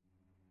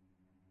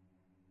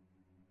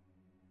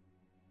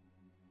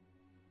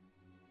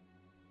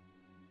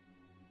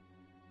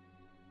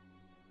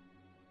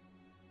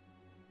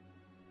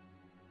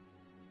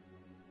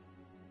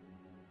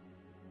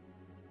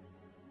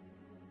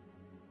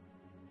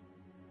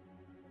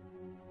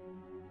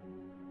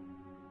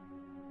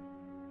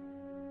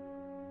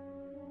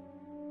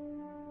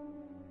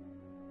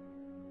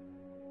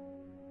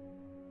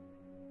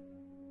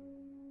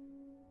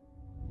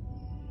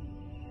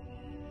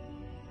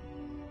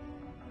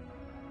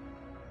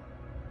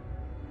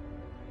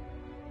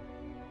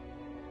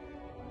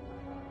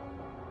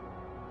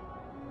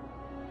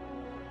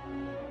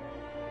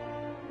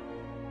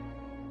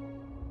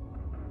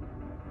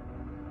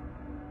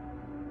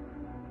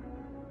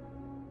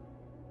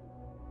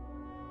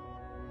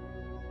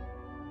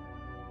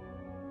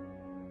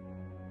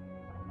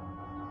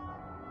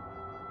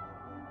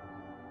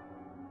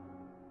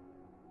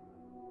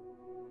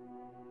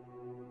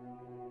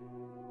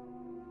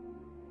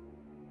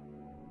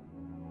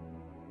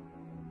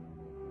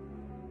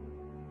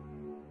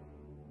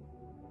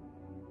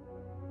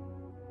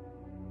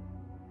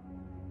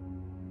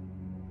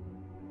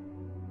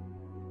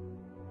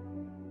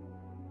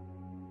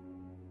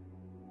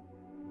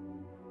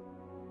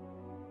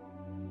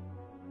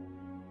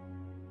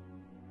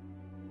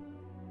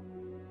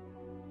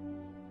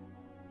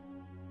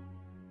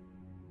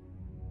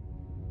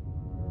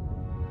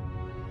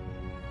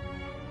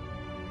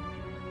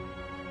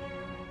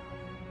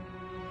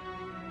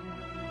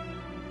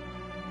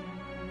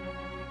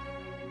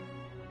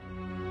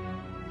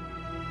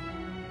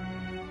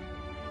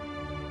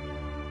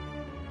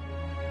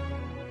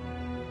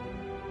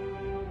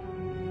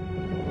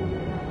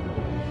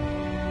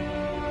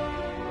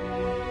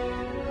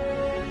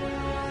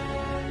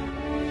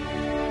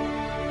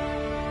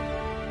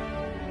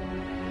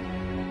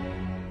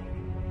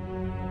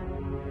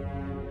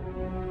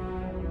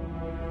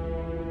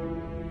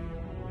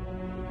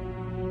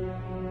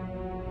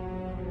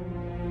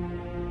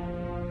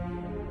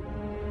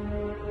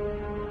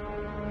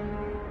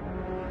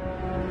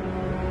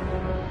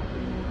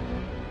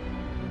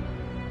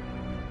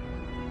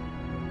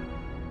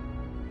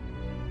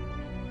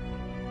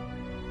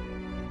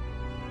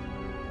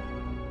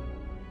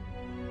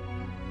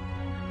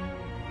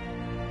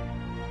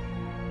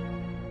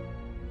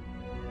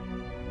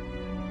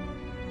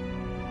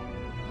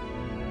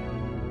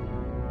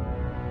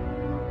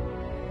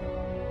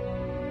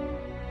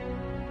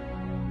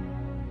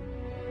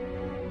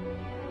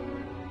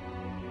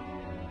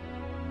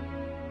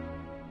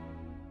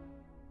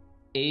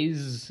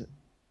 Is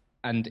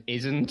and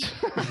isn't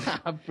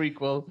a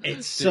prequel.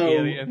 It's so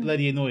Alien.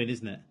 bloody annoying,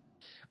 isn't it?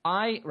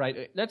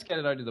 Let's get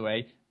it out of the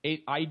way.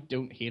 I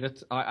don't hate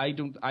it. I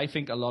don't. I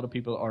think a lot of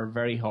people are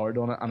very hard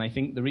on it, and I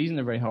think the reason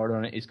they're very hard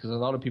on it is because a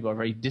lot of people are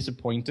very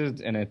disappointed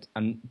in it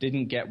and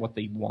didn't get what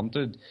they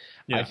wanted.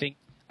 Yeah. I think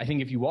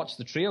if you watch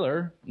the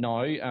trailer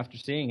now after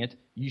seeing it,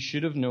 you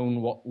should have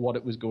known what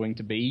it was going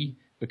to be,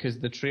 because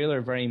the trailer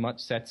very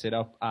much sets it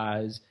up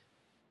as.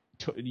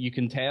 You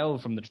can tell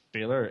from the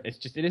trailer,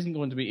 it isn't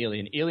going to be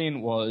Alien.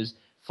 Alien was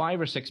 5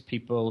 or 6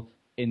 people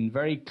in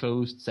very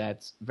closed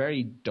sets,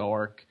 very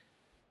dark,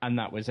 and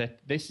that was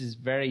it. This is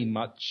very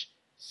much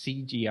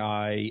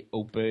CGI,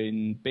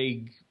 open,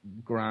 big,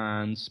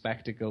 grand,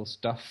 spectacle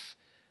stuff,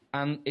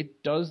 and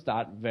it does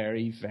that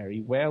very, very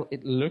well.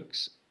 It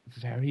looks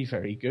very,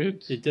 very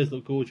good. It does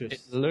look gorgeous.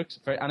 It looks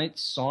very, and it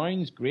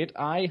sounds great.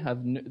 I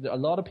have a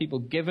lot of people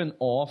given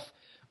off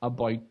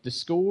about the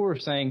score,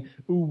 saying,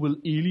 "Oh, well,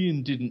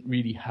 Alien didn't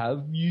really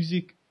have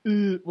music."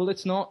 Well,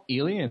 it's not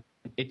Alien;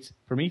 it's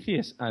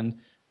Prometheus, and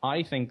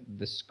I think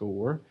the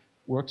score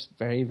works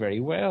very, very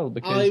well.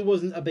 Because I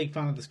wasn't a big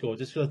fan of the score,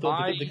 just because I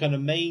thought the kind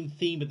of main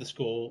theme of the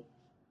score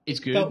it's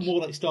good. felt more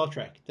like Star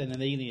Trek than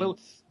an Alien. Well,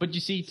 but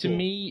you see, to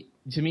me,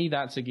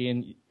 that's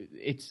again,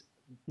 it's.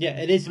 Yeah,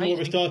 it is more of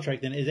a Star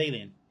Trek than it is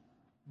Alien.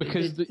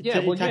 Because it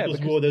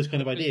tackles more of those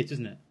kind of ideas,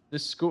 doesn't it? The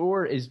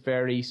score is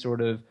very sort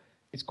of,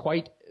 it's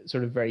quite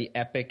sort of very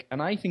epic,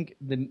 and I think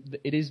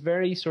it is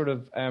very sort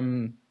of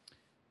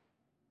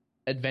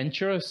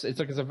adventurous. It's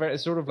like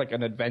it's sort of like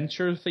an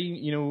adventure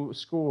theme,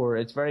 score.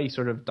 It's very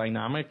sort of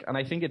dynamic, and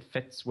I think it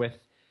fits with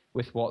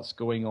what's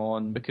going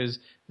on, because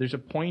there's a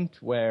point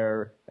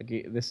where,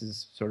 again, this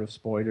is sort of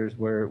spoilers,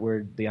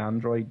 where the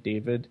android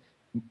David,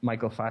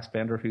 Michael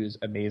Fassbender, who's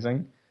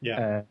amazing.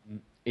 Yeah,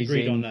 is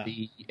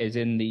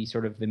in the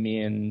sort of the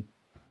main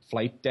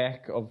flight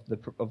deck of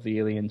the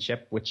alien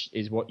ship, which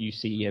is what you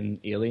see in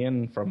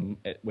Alien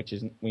which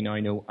is, we now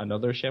know,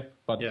 another ship,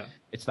 but yeah.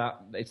 it's that,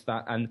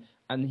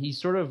 and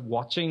he's sort of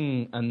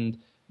watching, and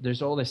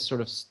there's all this sort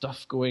of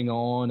stuff going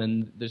on,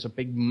 and there's a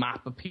big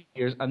map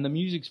appears, and the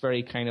music's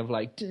very kind of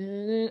like,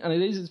 and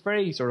it's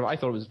very sort of, I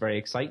thought it was very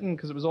exciting,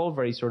 because it was all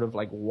very sort of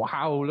like,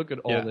 wow, look at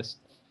all this,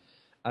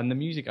 and the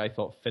music I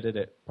thought fitted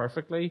it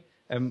perfectly.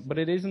 But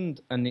it isn't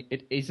an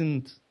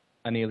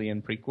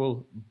Alien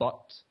prequel,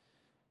 but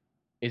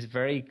it's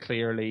very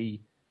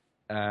clearly,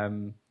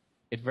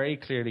 it very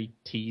clearly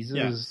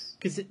teases.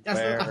 Because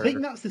I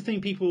think that's the thing,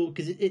 people,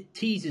 because it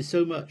teases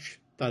so much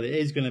that it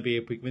is going to be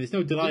a prequel. There's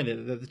no denying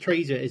it. The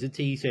trailer is a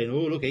tease saying,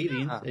 "Oh, look,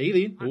 Alien,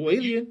 Alien, oh,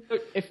 Alien."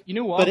 If you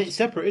know what, but it's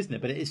separate, isn't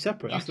it? But it is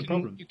separate. That's the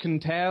problem. You can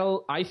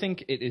tell. I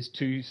think it is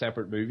two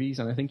separate movies,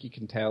 and I think you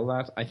can tell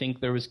that. I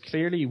think there was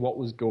clearly what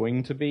was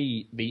going to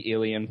be the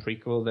Alien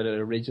prequel that it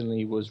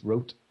originally was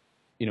written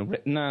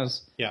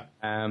as. Yeah.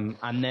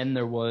 And then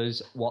there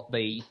was what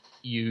they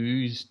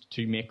used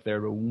to make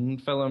their own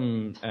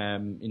film,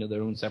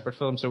 their own separate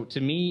film. So to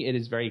me, it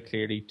is very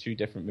clearly two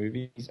different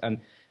movies,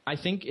 and I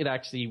think it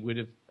actually would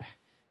have.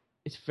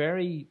 It's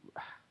very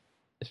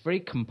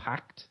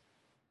compact.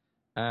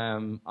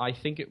 I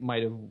think it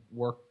might have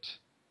worked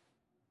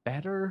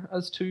better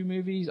as two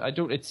movies.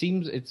 It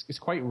seems it's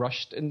quite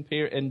rushed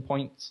in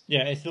points.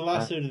 Yeah, it's the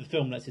last third of the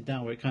film lets it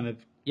down, where it kind of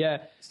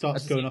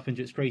starts going off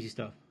into its crazy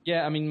stuff.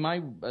 Yeah, I mean,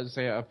 I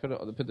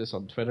put this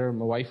on Twitter.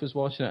 My wife was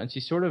watching it,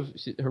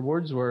 and her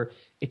words were,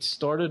 "It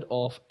started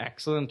off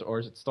excellent," or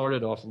 "It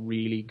started off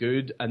really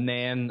good,"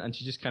 and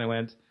she just kind of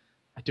went,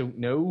 "I don't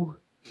know."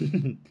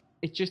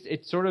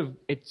 It's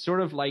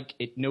sort of like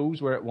it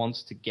knows where it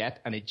wants to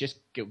get, and it just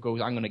goes,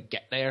 "I'm going to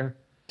get there."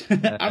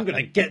 I'm going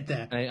to get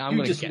there.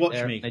 You just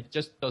watch me. And it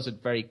just does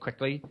it very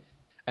quickly,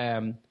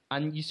 and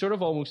you sort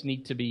of almost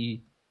need to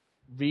be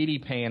really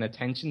paying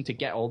attention to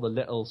get all the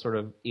little sort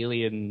of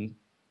alien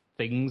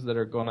things that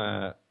are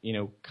gonna,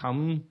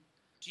 come.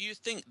 Do you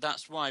think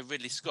that's why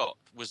Ridley Scott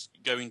was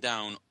going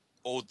down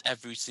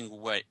every single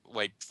way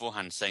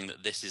beforehand, saying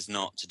that this is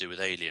not to do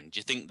with Alien? Do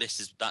you think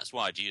that's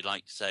why? Do you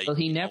like to say? Well,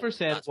 he never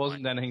said it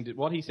wasn't anything.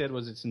 What he said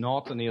was it's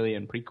not an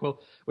Alien prequel,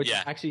 which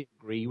I actually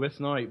agree with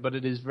now. But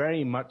it is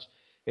very much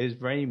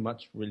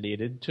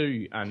related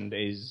to, and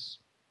is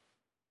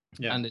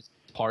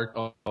part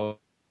of the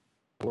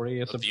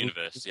story of the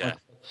universe. Yeah.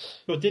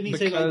 Well, didn't he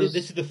say this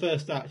is the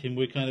first act, and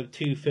we're kind of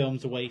 2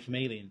 films away from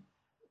Alien?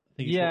 I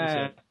think what he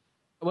said.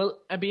 Well,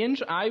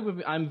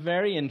 I'm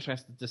very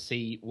interested to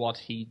see what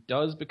he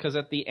does, because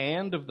at the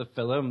end of the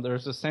film,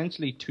 there's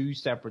essentially 2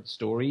 separate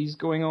stories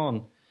going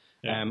on,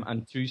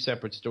 and 2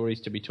 separate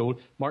stories to be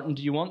told. Martin,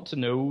 do you want to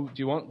know?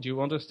 Do you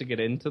want us to get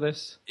into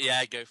this?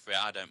 Yeah, go for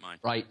it. I don't mind.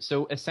 Right.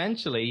 So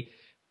essentially,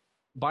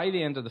 by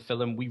the end of the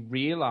film, we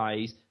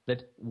realize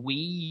that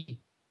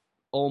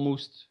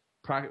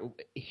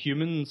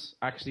humans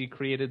actually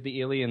created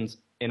the aliens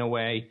in a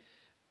way,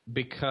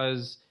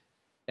 because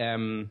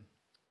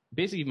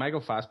basically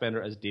Michael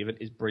Fassbender as David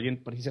is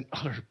brilliant, but he's an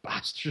utter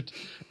bastard.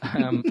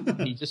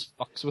 He just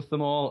fucks with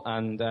them all,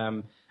 and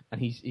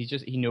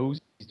he knows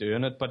he's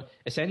doing it. But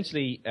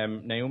essentially,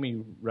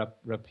 Naomi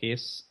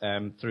Rapace,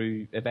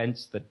 through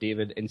events that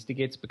David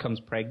instigates, becomes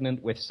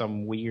pregnant with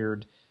some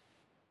weird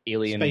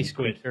alien space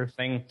squid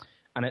thing,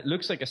 and it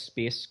looks like a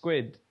space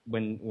squid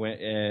when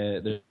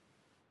the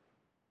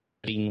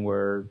scene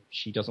where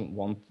she doesn't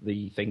want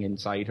the thing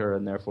inside her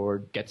and therefore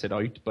gets it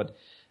out. But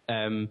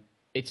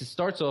it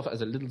starts off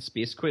as a little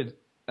space squid,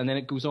 and then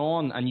it goes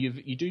on, and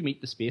you do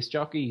meet the space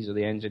jockeys or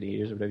the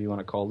engineers or whatever you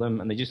want to call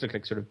them, and they just look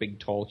like sort of big,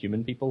 tall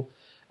human people.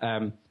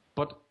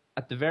 But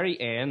at the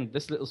very end,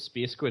 this little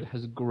space squid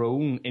has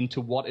grown into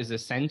what is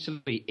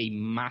essentially a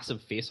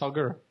massive face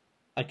hugger.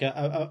 Like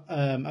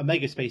a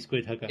mega space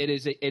squid hugger. It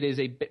is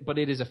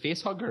a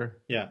face hugger.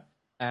 Yeah.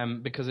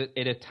 because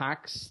it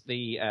attacks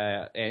the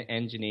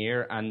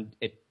engineer, and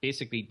it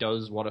basically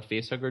does what a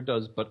facehugger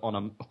does, but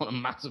on a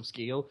massive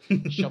scale.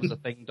 Shoves a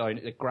thing down,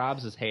 it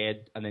grabs his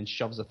head, and then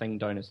shoves a thing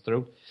down his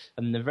throat.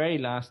 And the very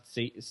last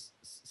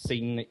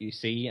scene that you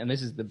see, and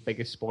this is the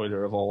biggest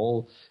spoiler of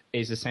all,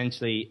 is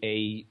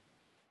essentially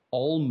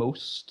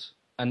almost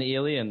an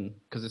alien,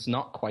 because it's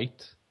not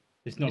quite.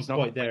 It's not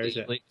quite there, is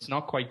it? It's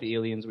not quite the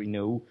aliens we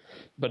know,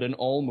 but an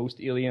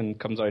almost alien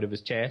comes out of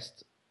his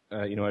chest,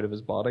 out of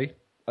his body.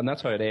 And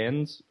that's how it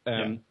ends.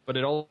 But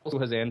it also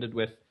has ended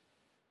with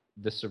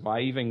the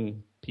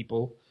surviving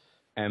people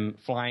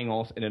flying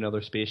off in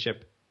another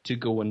spaceship to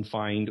go and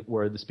find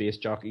where the space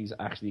jockeys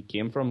actually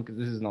came from, because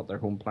this is not their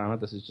home planet.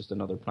 This is just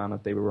another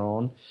planet they were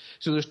on.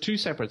 So there's two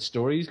separate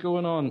stories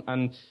going on,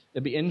 and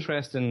it'd be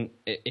interesting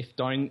if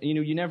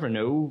you never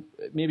know,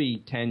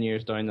 maybe 10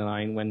 years down the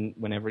line,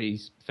 whenever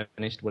he's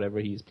finished whatever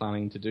he's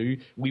planning to do,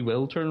 we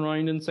will turn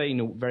around and say,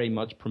 very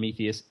much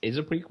Prometheus is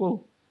a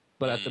prequel.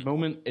 But at the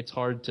moment, it's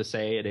hard to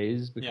say it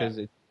is, because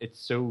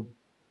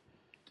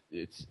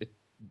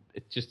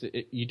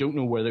you don't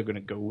know where they're going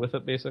to go with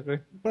it, basically.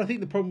 But I think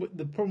the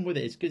problem with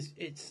it is because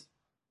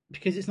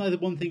it's neither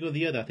one thing or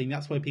the other. I think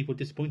that's why people are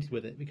disappointed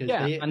with it, because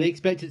they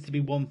expect it to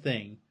be one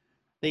thing.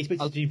 They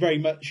expect it to be very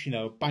much,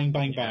 bang,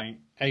 bang, bang,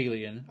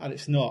 alien, and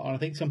it's not. And I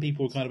think some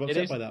people are kind of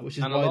upset by that, which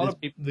is why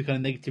there's the kind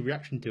of negative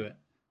reaction to it.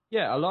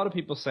 Yeah, a lot of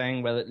people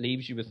saying, well, it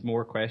leaves you with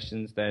more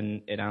questions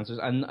than it answers.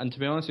 And to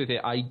be honest with you,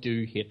 I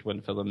do hate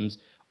when films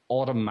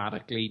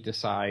automatically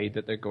decide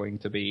that they're going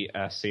to be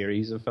a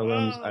series of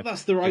films. Well,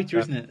 that's the writer,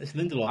 isn't it? It's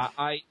Lindelof.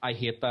 I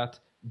hate that.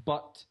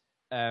 But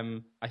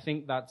I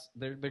think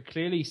they're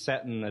clearly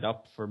setting it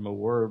up for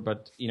more.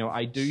 But,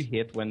 I do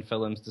hate when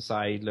films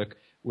decide, look,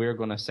 we're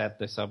going to set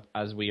this up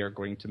as we are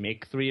going to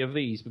make 3 of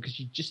these, because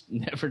you just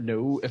never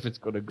know if it's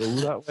going to go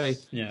that way.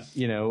 Yeah.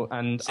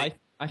 And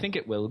I think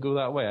it will go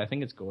that way. I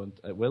think it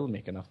will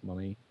make enough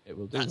money. It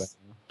will do better.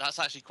 That's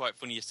actually quite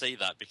funny you say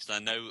that, because I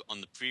know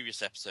on the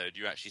previous episode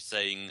you're actually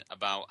saying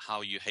about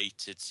how you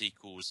hated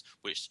sequels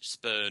which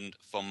spurned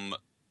from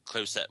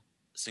close-up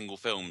single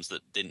films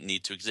that didn't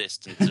need to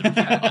exist and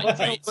to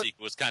create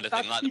sequels, kind of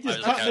thing. Like you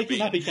just can't make him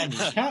happy, can you?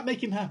 You can't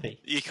make him happy.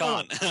 You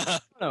can't.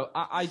 No,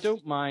 I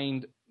don't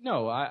mind.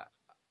 No,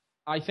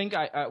 I think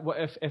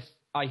if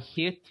I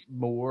hate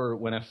more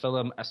when a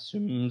film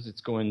assumes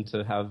it's going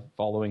to have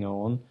following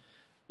on.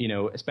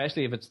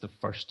 Especially if it's the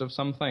first of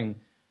something.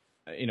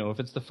 If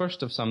it's the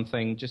first of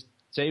something, just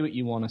say what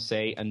you want to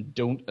say and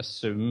don't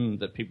assume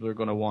that people are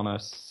going to want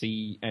to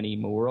see any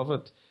more of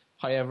it.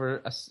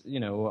 However,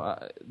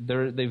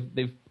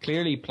 they've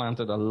clearly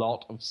planted a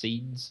lot of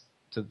seeds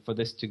for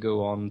this to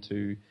go on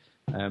to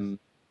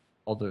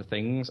other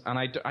things, and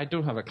I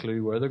don't have a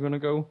clue where they're going to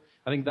go.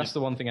 I think that's the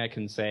one thing I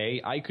can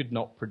say. I could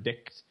not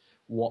predict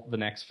what the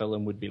next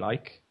film would be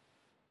like.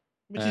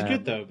 Which is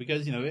good, though,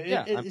 because,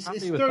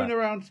 it's thrown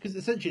around, because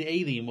essentially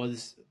Alien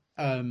was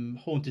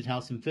haunted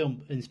house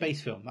in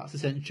space film. That's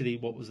essentially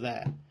what was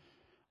there.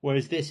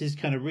 Whereas this is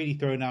kind of really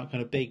thrown out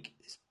kind of big.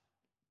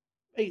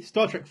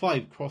 Star Trek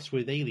V crossed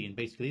with Alien,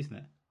 basically, isn't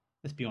it?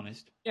 Let's be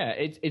honest. Yeah,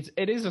 it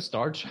is a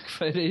Star Trek.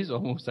 It is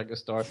almost like a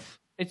Star.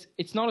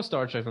 It's not a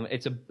Star Trek film.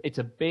 It's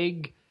a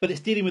big. But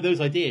it's dealing with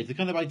those ideas, the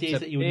kind of ideas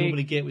that you would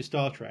normally get with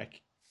Star Trek.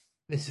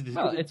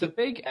 It's a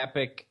big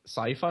epic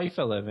sci-fi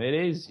film. It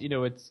is,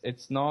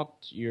 it's not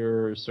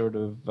your sort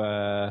of,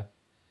 low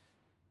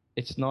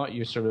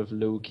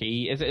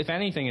key. If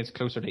anything, it's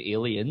closer to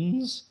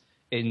Aliens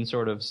in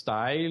sort of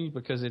style,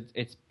 because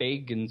it's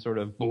big and sort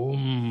of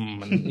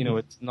boom, and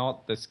it's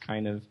not this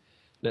kind of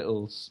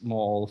little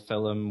small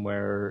film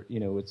where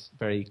it's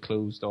very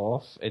closed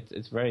off.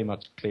 It's very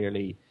much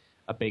clearly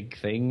a big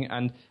thing.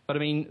 But I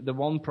mean, the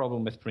one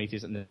problem with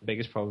Prometheus, and the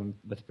biggest problem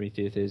with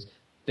Prometheus, is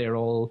they're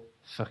all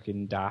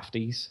fucking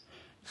dafties.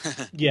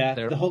 Yeah,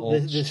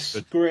 the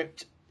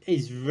script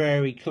is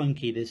very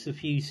clunky. There's a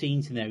few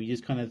scenes in there you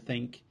just kind of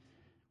think,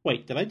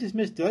 wait, did I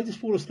just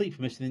fall asleep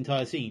for most of the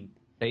entire scene?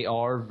 They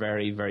are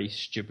very, very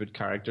stupid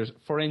characters.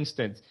 For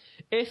instance,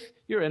 if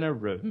you're in a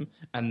room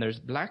and there's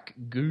black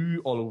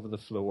goo all over the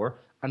floor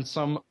and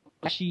some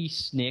ashy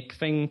snake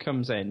thing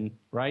comes in,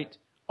 right?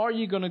 Are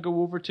you going to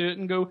go over to it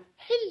and go,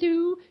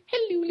 hello,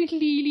 little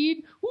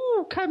alien,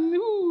 ooh, come,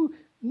 ooh.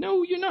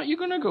 No, you're not. You're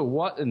going to go,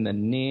 what in the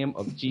name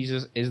of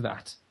Jesus is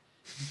that?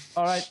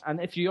 All right, and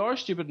if you are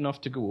stupid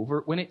enough to go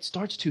over, when it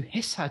starts to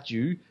hiss at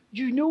you,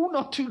 you know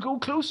not to go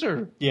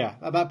closer. Yeah,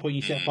 at that point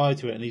you set fire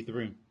to it and leave the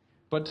room.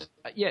 But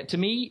yeah, to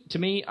me,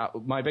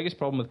 my biggest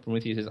problem with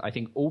Prometheus is I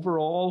think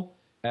overall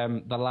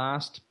the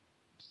last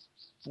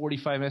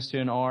 45 minutes to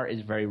an hour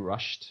is very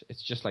rushed.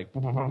 It's just like,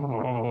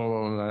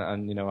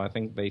 and I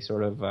think they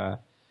sort of, I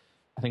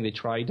think they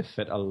tried to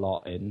fit a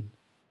lot in.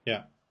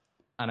 Yeah.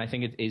 And I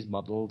think it is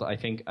muddled. I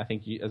think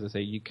you, as I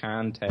say, you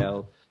can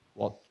tell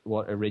what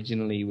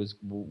originally was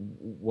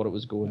what it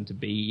was going to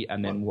be,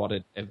 and then what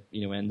it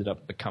ended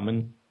up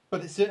becoming.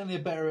 But it's certainly a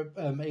better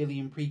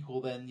Alien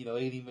prequel than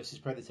Alien vs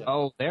Predator.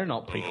 Oh, they're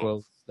not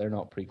prequels. They're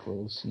not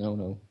prequels.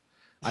 No.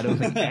 I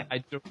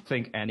don't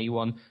think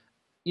anyone.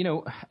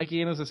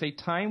 again, as I say,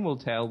 time will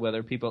tell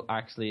whether people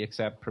actually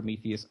accept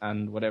Prometheus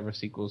and whatever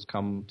sequels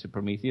come to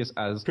Prometheus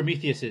as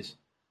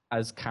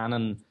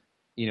canon,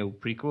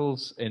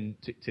 prequels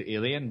to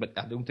Alien. But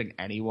I don't think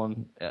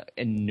anyone,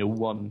 and no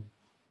one,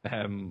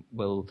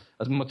 will,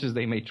 as much as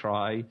they may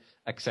try,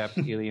 accept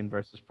Alien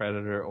versus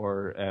Predator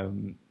or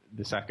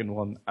the second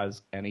one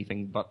as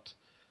anything but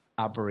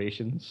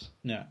aberrations.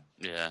 No.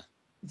 Yeah.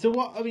 So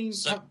what? I mean,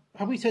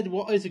 have we said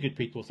what is a good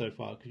prequel so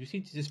far? Because we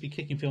seem to just be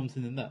kicking films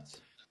in the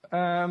nuts.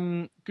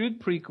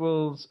 Good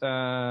prequels.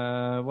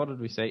 What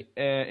did we say?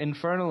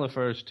 Infernal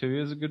Affairs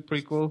 2 is a good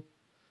prequel.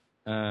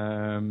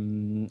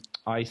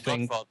 I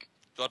think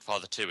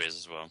Godfather 2 is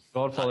as well.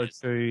 Godfather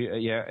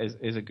 2,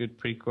 is a good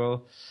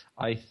prequel.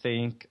 I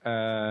think.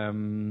 Are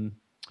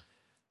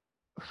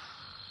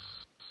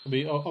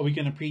we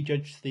going to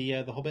prejudge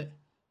the Hobbit?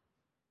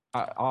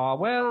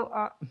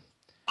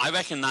 I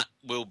reckon that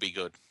will be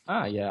good.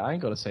 Yeah, I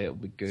ain't gotta say it'll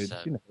be good.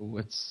 So.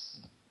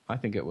 I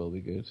think it will be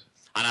good.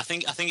 And I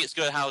think it's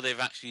good how they've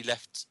actually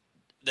left.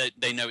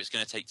 They know it's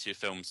going to take 2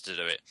 films to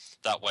do it.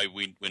 That way,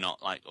 we're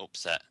not like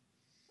upset.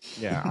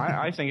 Yeah,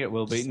 I think it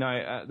will be.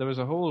 Now, there was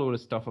a whole load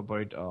of stuff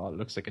about it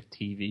looks like a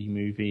TV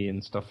movie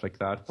and stuff like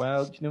that.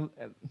 Well,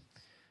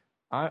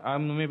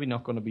 I'm maybe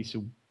not going to be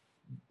so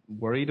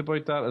worried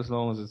about that as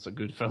long as it's a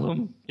good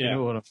film. Yeah. You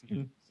know what I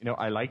mean?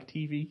 I like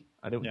TV.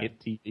 I don't hate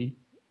TV.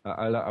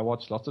 I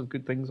watch lots of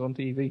good things on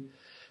TV.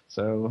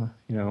 So,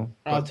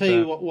 I'll tell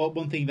you what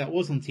one thing that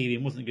was on TV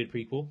and wasn't a good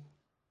prequel.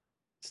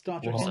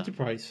 Star Trek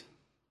Enterprise.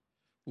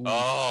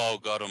 Oh,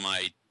 God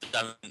almighty.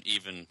 Don't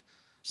even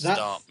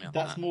start me on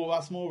that's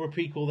more of a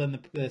prequel than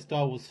the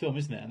Star Wars film,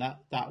 isn't it? And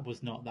that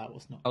was not.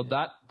 Oh,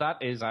 that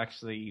is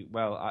actually,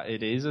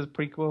 it is a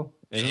prequel.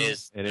 It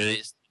is.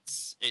 It's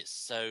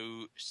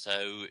so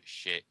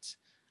shit.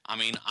 I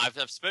mean, I've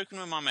spoken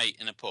with my mate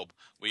in a pub.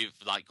 We've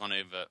gone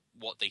over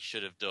what they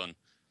should have done,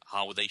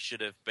 how they should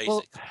have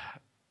basically.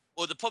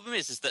 Well, the problem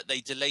is that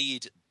they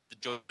delayed the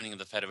joining of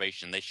the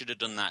Federation. They should have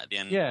done that at the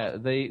end. Yeah,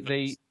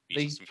 they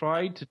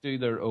tried to do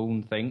their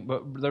own thing,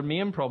 but their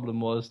main problem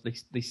was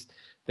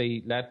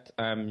they let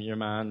your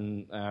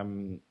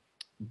man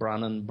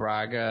Brannon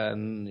Braga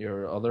and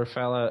your other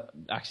fella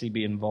actually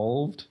be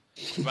involved.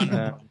 Brannon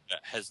Braga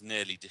has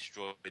nearly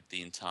destroyed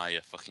the entire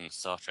fucking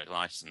Star Trek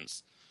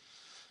license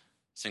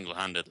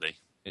single-handedly.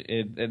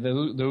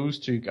 Those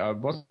two guys,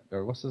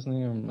 what's his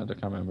name? I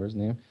can't remember his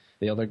name.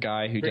 The other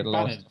guy who did a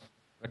lot of stuff.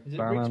 Is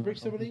it Rick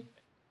somebody?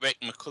 Rick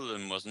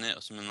McCullum, wasn't it,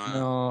 or something like that?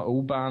 No,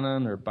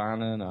 O'Bannon or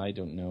Bannon, I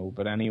don't know.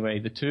 But anyway,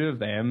 the two of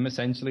them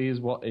essentially is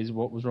what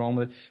was wrong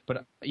with it.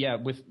 But yeah,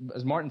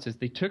 as Martin says,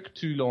 they took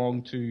too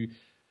long to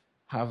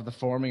have the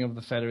forming of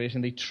the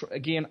Federation.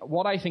 Again,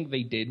 what I think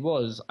they did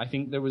was, I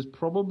think there was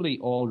probably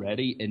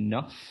already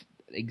enough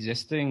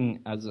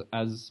existing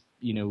as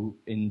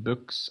in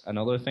books and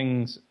other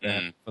things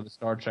for the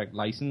Star Trek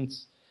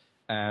license,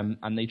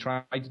 and they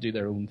tried to do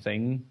their own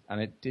thing,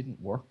 and it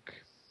didn't work.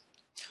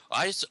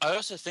 I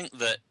also think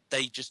that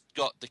they just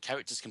got the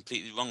characters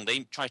completely wrong. They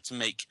tried to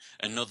make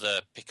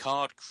another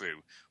Picard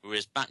crew,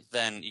 whereas back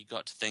then you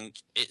got to think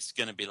it's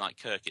going to be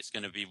like Kirk. It's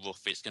going to be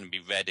rough. It's going to be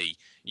ready.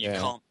 You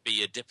can't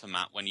be a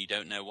diplomat when you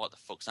don't know what the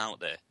fuck's out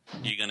there.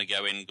 You're going to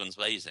go in guns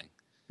blazing.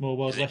 More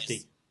Wild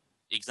Westy.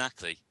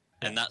 Exactly.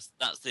 And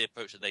that's the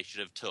approach that they should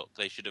have took.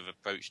 They should have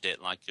approached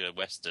it like a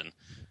Western,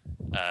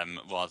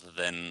 rather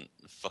than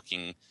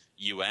fucking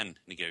UN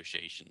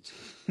negotiations.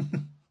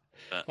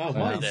 But, wow,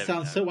 Martin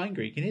sounds so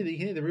angry. You can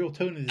hear the real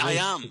tone of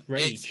his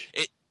rage.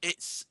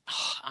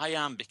 I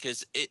am,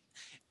 because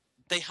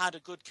they had a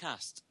good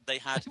cast. They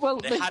had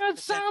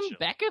Sam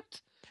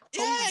Beckett.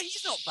 Yeah,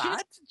 he's not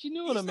bad. Do you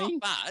know what I mean?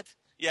 Not bad.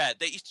 Yeah,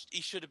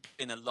 he should have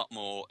been a lot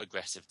more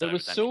aggressive. There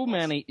was so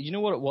many. You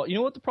know what it was? You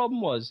know what the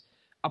problem was?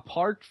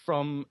 Apart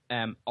from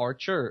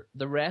Archer,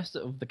 the rest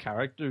of the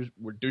characters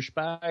were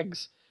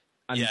douchebags,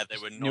 and they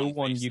were no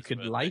one you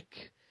could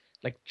like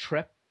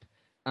Trip,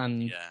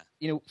 and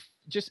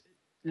just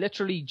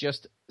literally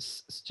just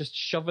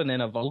shoving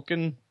in a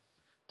Vulcan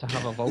to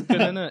have a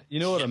Vulcan in it. You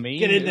know what I mean?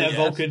 Get in there,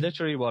 Vulcan. That's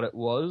literally what it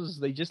was.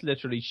 They just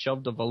literally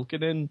shoved a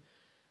Vulcan in,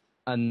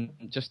 and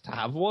just to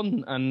have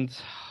one, and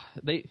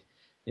the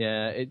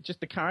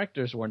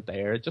characters weren't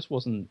there. It just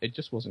wasn't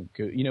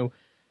good.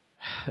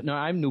 Now,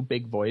 I'm no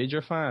big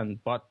Voyager fan,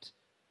 but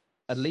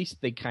at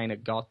least they kind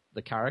of got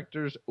the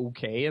characters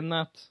okay in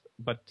that.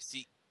 But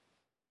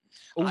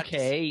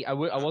okay, I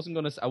wasn't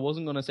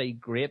gonna say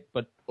great,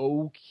 but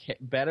okay,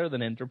 better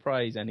than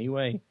Enterprise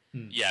anyway.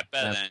 Yeah,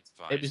 better than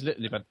Enterprise. It was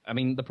literally, but I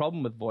mean, the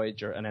problem with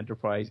Voyager and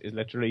Enterprise is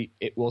literally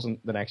it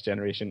wasn't the Next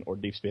Generation or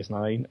Deep Space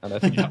Nine, and I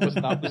think that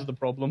was the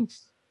problem.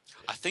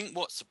 I think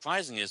what's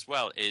surprising as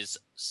well is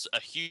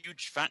a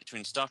huge factor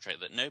in Star Trek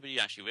that nobody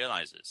actually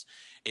realizes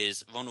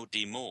is Ronald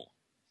D. Moore.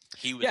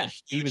 He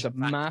was a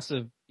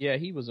massive. Yeah,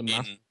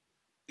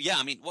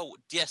 I mean,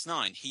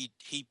 DS9.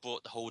 He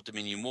brought the whole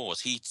Dominion Wars.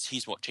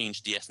 He's what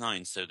changed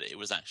DS9 so that it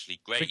was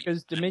actually great.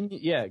 Because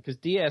because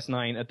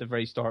DS9 at the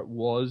very start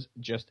was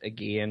just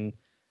again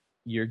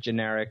your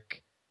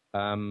generic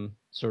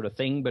sort of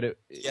thing, but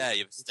you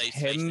have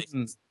space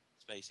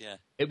space. Yeah.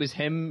 It was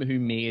him who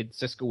made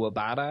Cisco a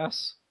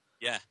badass.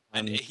 Yeah,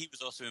 and he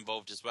was also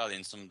involved as well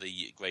in some of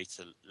the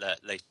greater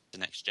later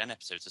Next Gen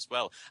episodes as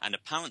well. And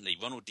apparently,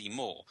 Ronald D.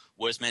 Moore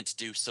was meant to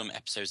do some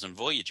episodes on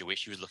Voyager,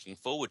 which he was looking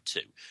forward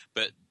to.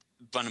 But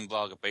Brannon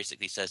Braga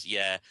basically says,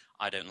 "Yeah,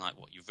 I don't like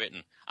what you've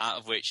written." Out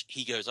of which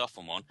he goes off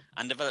on one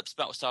and develops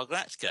Battlestar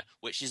Galactica,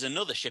 which is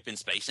another ship in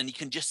space, and you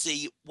can just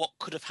see what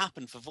could have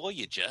happened for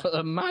Voyager. But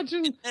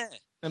imagine.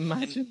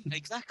 Imagine. And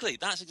exactly,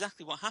 that's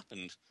exactly what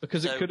happened.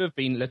 Because it could have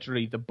been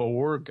literally the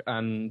Borg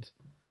and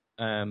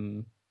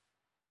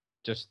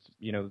just,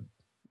 you know,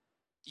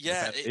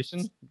 yeah,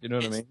 Federation. You know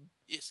what I mean?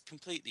 It's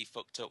completely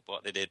fucked up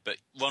what they did, but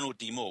Ronald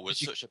D. Moore was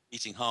such a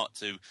beating heart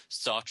to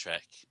Star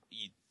Trek,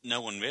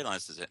 no one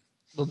realizes it.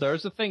 Well,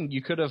 there's the thing.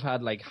 You could have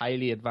had like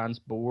highly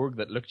advanced Borg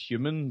that looked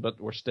human, but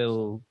were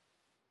still,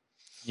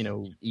 you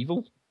know,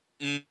 evil.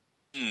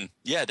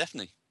 Yeah,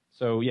 definitely.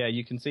 So yeah,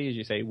 you can see, as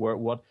you say,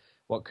 what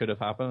could have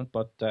happened,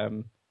 but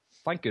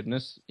thank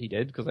goodness he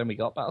did, because then we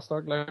got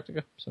Battlestar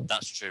Galactica. So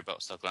that's true,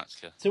 Battlestar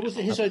Galactica. So was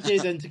it his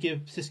idea then to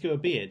give Cisco a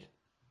beard?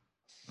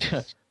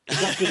 I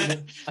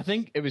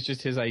think it was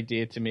just his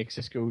idea to make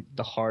Cisco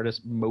the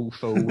hardest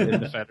mofo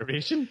in the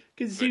Federation.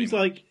 Because it seems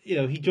like, you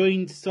know, he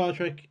joined Star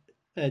Trek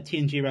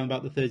TNG around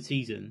about the third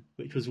season,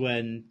 which was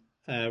when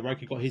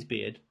Riker got his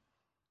beard.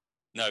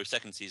 No,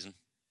 second season.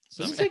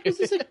 Was it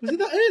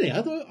that early?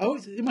 I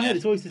thought in my head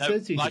it's always the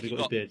third season he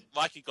got his beard.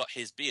 Riker got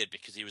his beard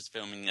because he was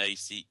filming a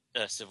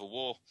Civil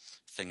War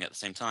thing at the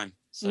same time.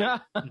 So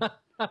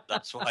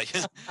that's why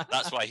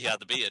he had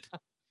the beard.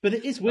 But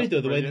it is weird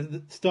though, the way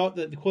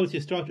the quality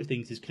of Star Trek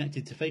things is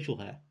connected to facial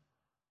hair.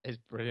 It's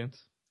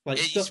brilliant. Like,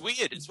 it's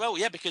weird as well,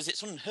 yeah, because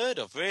it's unheard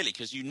of, really,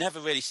 because you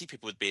never really see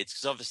people with beards,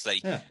 because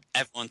obviously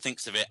everyone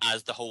thinks of it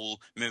as the whole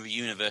Mirror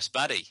Universe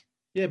baddie.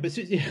 Yeah, but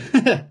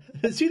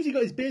as soon as he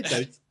got his beard,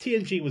 though,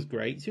 TNG was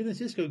great. As soon as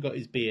Cisco got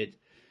his beard,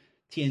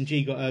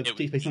 TNG got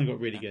Deep Space Nine got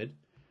really good.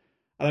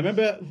 And I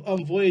remember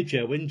on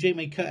Voyager, when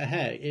Janeway cut her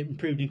hair, it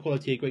improved in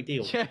quality a great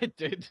deal. Yeah, it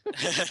did.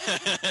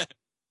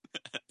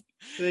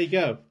 There you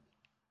go.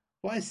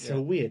 Why is so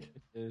weird?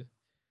 It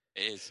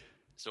is.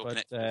 It's all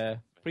but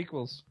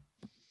prequels.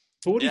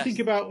 But what do you think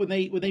about when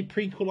they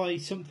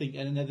prequelize something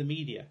in another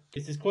media?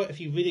 Because there's quite a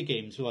few video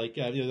games, like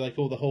like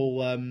all the whole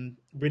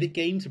Riddick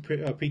games are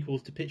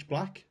prequels to Pitch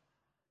Black.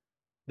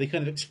 They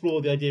kind of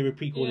explore the idea of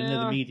prequel in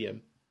another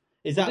medium.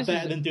 Is that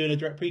better than doing a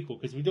direct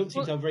prequel? Because we don't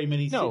seem to have very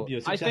many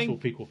successful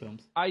prequel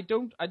films. I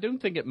don't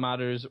think it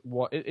matters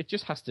what. It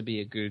just has to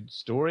be a good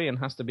story and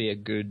has to be a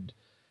good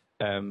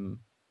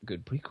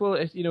prequel.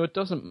 It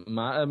doesn't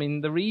matter. I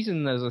mean, the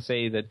reason, as I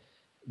say, that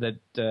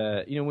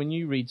when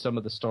you read some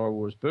of the Star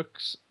Wars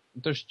books,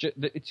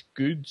 it's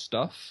good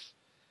stuff.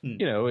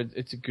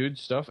 It's good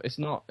stuff. It's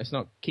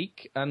not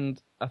geek,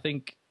 and I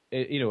think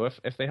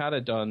if they had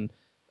it done,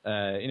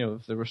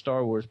 if the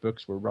Star Wars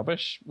books were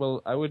rubbish,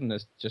 well, I wouldn't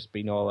have just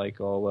been all like,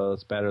 oh well,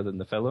 it's better than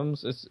the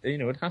films. It's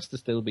it has to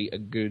still be a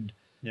good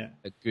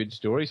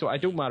story. So I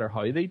don't matter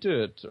how they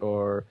do it,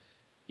 or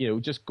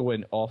just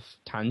going off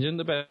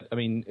tangent a bit. I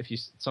mean, if you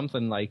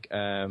something like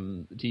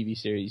the TV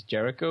series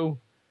Jericho.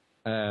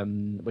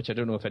 Which I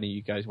don't know if any of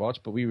you guys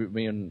watched, but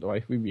me and the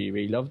wife, we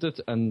really loved it,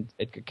 and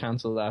it got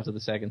cancelled after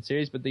the second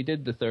series, but they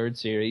did the third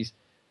series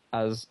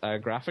as a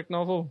graphic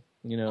novel,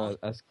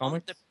 as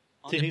comics.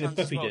 Same thing that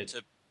Buffy did.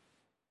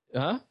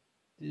 Huh?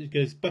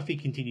 Because Buffy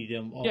continued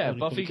on. Yeah,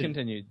 Buffy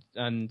continued,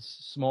 and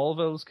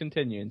Smallville's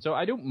continuing. So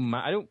I don't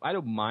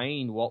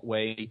mind what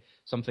way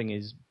something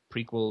is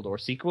prequeled or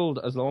sequeled,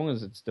 as long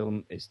as it's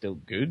still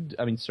good.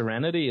 I mean,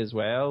 Serenity as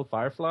well,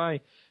 Firefly.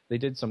 They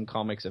did some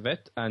comics of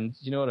it, and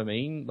you know what I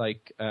mean?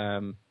 Like,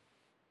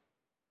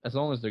 as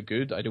long as they're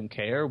good, I don't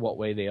care what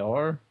way they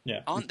are.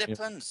 Yeah. Aren't there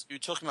plans, you're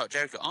talking about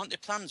Jericho, aren't there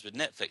plans with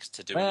Netflix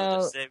to do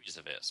another series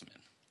of it or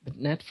something? But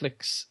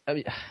Netflix, I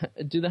mean,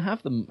 do they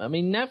have them? I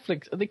mean,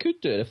 Netflix, they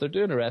could do it. If they're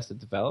doing Arrested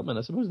Development,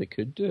 I suppose they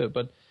could do it,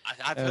 but...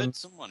 I've heard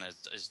someone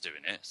is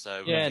doing it,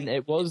 so... Yeah, and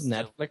it was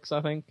Netflix,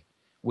 I think.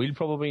 We'll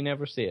probably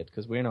never see it,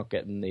 because we're not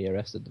getting the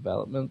Arrested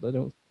Development, I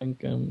don't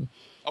think...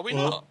 Are we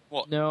not?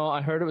 What? No,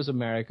 I heard it was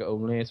America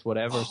only. It's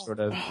whatever sort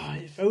of...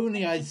 if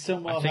only I'd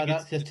somehow had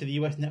access to the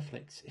US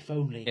Netflix. If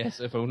only. Yes,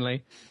 if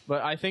only.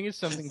 But I think it's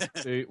something to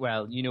do...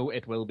 Well,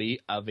 it will be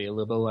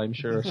available, I'm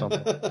sure.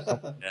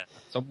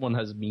 Someone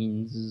has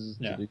means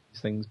to do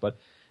these things. But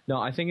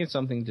no, I think it's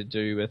something to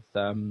do with...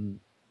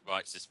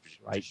 rights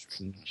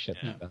and shit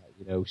like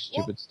that.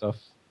 Stupid stuff.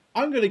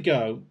 I'm going to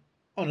go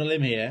on a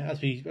limb here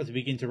as we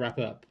begin to wrap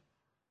up.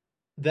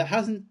 There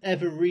hasn't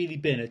ever really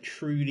been a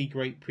truly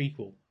great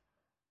prequel.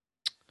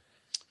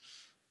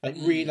 On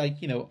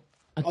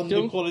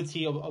the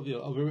quality of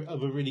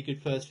a really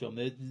good first film.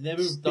 There's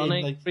never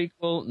stunning been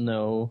prequel.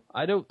 No,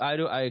 I don't.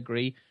 I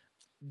agree.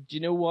 Do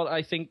you know what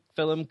I think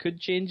film could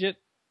change it?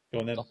 Go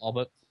on then. The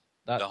Hobbit.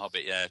 The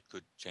Hobbit,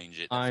 could change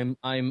it.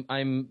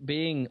 I'm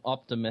being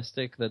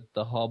optimistic that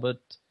The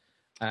Hobbit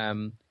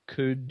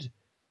could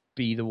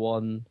be the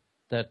one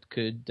that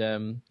could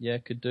do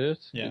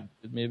it. Yeah.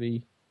 Could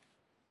maybe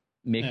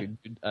make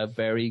a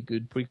very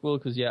good prequel,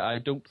 because I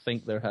don't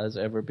think there has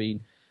ever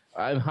been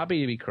I'm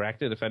happy to be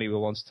corrected if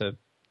anyone wants to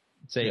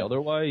say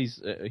otherwise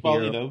here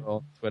or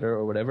on Twitter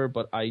or whatever,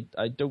 but I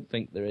don't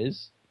think there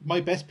is. My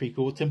best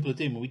prequel, Temple of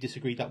Doom, and we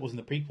disagreed that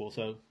wasn't a prequel,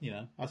 so,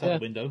 that's out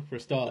the window for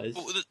starters.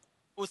 Well,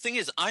 the thing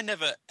is, I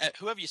never,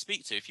 whoever you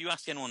speak to, if you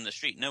ask anyone on the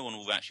street, no one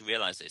will actually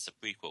realise that it's a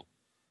prequel.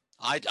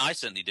 I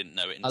certainly didn't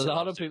know it until a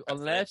lot of people,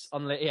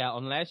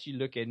 unless you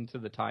look into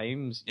the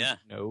times, you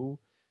know.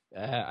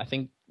 I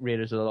think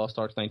Raiders of the Lost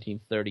Ark's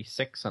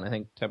 1936, and I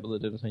think Temple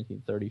of Doom is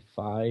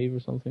 1935 or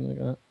something like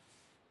that.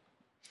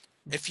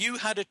 If you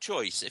had a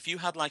choice, if you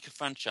had like a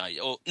franchise,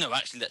 or no,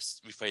 actually, let's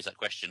rephrase that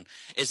question.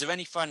 Is there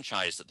any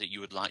franchise that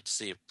you would like to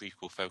see a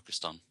prequel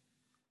focused on?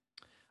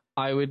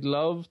 I would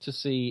love to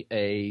see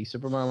a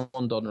Superman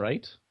one done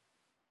right.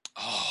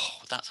 Oh,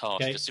 that's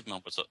harsh. Because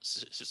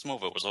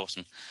Smallville was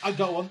awesome. I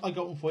got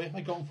one for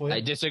you.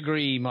 I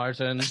disagree,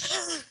 Martin.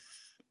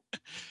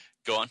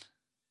 Go on.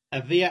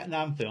 A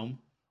Vietnam film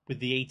with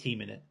the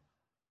A-Team in it.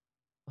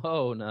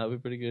 Oh, no, that'd be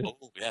pretty good.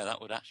 Oh, yeah,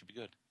 that would actually be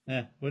good.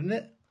 Yeah, wouldn't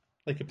it?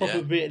 Like a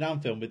proper Vietnam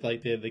film with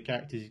like the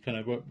characters kind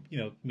of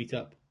meet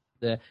up.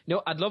 Yeah.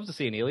 No, I'd love to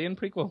see an Alien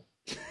prequel.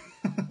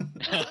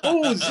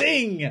 Oh,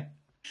 zing!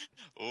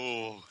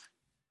 Oh.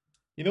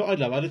 You know what I'd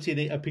love? I'd love to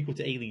see a prequel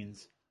to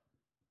Aliens.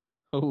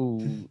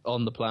 Oh,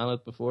 on the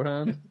planet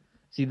beforehand.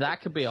 See, that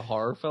could be a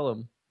horror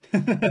film.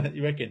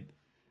 You reckon?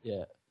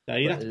 Yeah. No,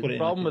 you'd have to put the it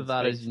problem in with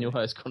that is you know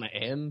how it's going to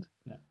end.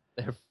 No.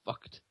 They're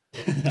fucked.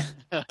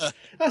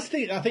 That's the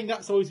thing. I think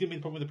that's always going to be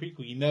the problem with the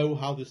prequel. You know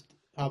how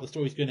the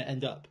story's going to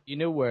end up. You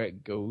know where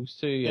it goes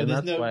to, Yeah, and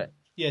that's why.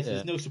 Yes,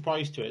 there's no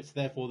surprise to it. So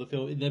therefore, the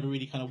film it never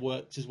really kind of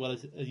works as well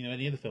as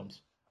any other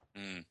films.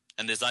 Mm.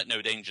 And there's like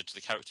no danger to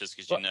the characters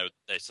because you know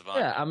they survive.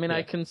 Yeah, I mean,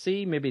 I can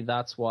see maybe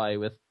that's why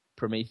with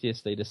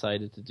Prometheus they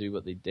decided to do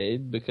what they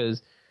did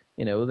because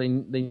they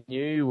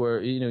knew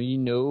where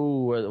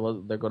where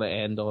they're going to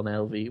end on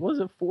LV. Was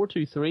it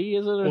 423?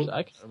 Is it? Or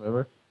I can't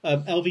remember.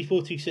 LV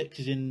 426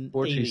 is in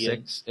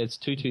 426. It's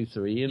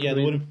 223. Yeah,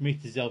 the one in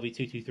Prometheus is LV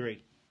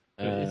 223.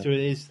 So it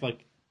is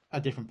like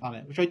a different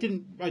planet, which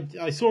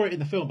I saw it in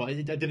the film, but I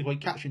didn't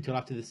quite catch it until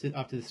after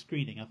the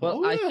screening. I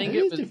thought, I think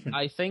it was different.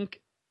 I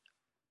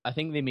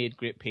think they made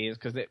great pains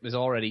because it was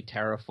already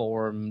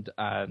terraformed,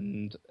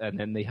 and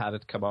then they had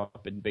it come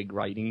up in big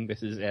writing.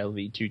 This is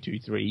LV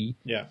 223.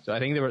 Yeah. So I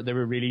think they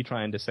were really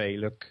trying to say,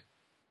 look,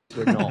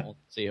 we're not on the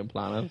same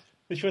planet.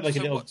 Which was like a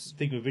little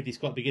thing with Ridley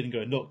Scott beginning,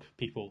 going, look,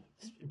 people,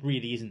 it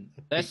really isn't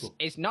a prequel. This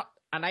is not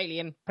an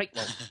alien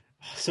prequel.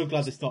 So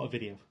glad it's not a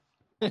video.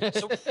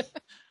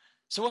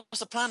 So what's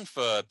the plan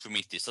for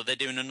Prometheus? Are they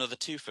doing another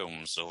 2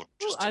 films or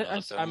just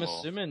another film? I'm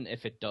assuming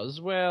if it does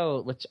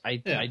well, which I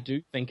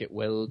do think it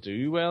will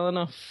do well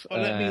enough.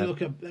 Let me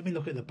look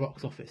at the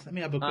box office. Let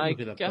me have a quick look at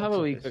the box office. Have a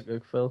wee quick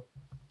look, Phil.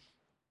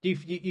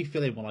 You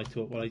fill in while I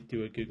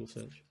do a Google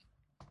search.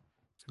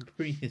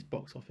 Prometheus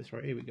box office,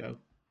 right? Here we go.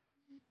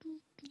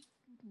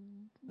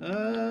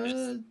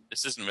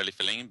 This isn't really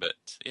filling in, but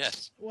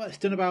yes. Well, it's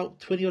done about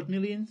 20 odd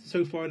million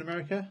so far in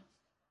America,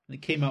 and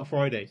it came out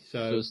Friday.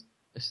 So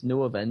it's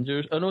no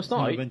Avengers. Oh no, it's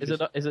not. Is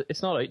it?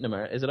 It's not out in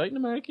America. Is it out in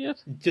America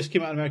yet? It just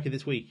came out in America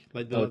this week.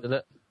 Like the did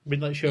it?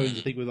 midnight showings,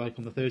 I think, were like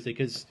on the Thursday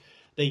because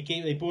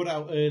they brought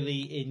out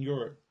early in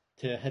Europe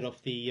to head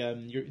off the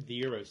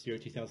Euros, Euro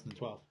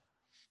 2012.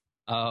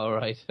 Oh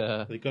right.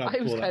 I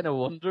was kind of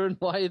wondering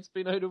why it's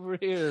been out over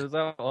here. Is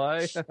that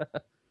why?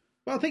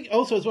 Well, I think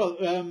also as well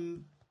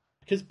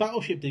because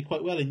Battleship did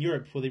quite well in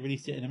Europe before they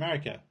released it in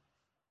America.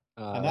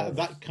 And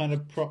that kind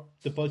of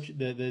propped the budget,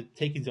 the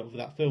takings up for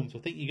that film. So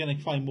I think you're going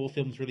to find more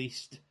films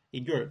released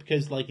in Europe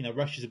because,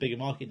 Russia's a bigger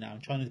market now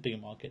and China's a bigger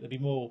market. There'll be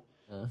more,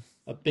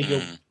 a bigger,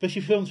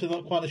 especially films we're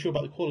not quite sure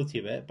about the quality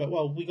of it. But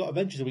we got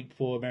Avengers a week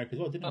before America as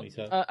well, didn't we?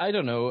 So I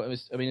don't know.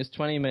 It's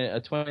 20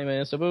 minutes. 20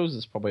 minutes. I suppose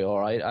it's probably all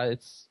right.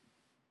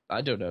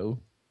 I don't know.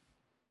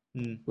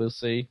 We'll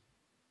see.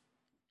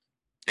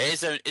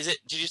 Is it?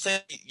 Did you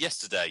say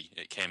yesterday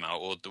it came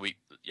out, or the week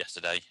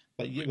yesterday?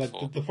 Like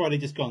the Friday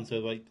just gone, so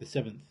like the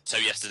 7th. So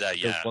yesterday,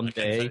 yeah. One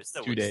day,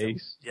 so 2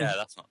 days. Yeah,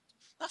 that's not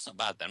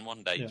bad then.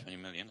 1 day, 20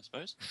 million, I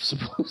suppose.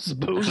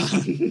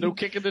 Suppose no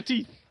kick in the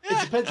teeth.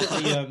 It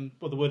depends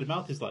what the word of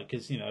mouth is like,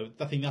 because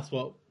I think that's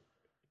what.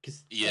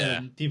 Because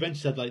the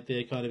Avengers had like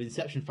the kind of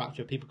inception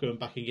factor, of people going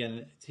back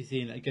again to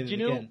seeing it again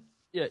and again.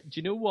 Yeah, do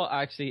you know what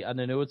actually? And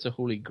I know it's a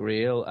holy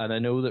grail, and I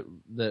know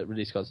that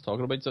Ridley Scott's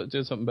talking about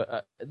doing something,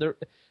 but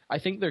I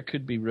think there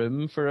could be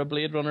room for a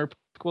Blade Runner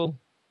prequel.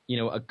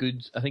 I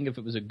think if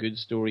it was a good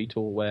story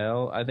told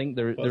well, I think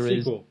there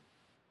is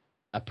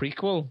a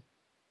prequel.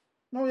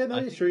 Oh yeah,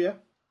 that is true. Yeah,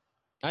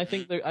 I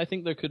think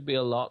there could be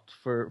a lot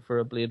for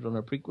a Blade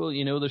Runner prequel.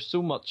 There's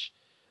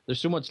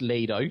so much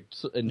laid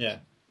out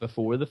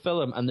before the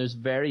film, and there's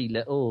very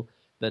little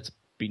that's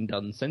been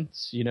done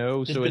since.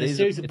 There's been a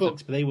series of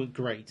books, but they weren't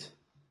great.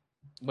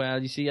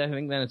 Well, you see, I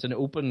think then it's an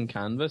open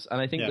canvas,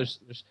 and I think there's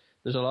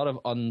a lot of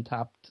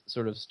untapped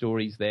sort of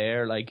stories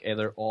there, like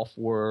either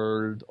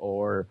off-world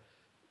or,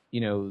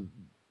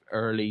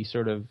 early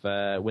sort of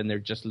when they're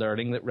just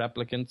learning that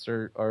replicants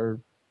are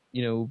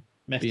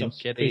Messed being up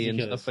shitty crazy and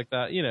killers. stuff like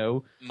that. You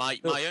know, My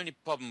only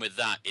problem with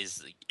that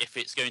is if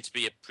it's going to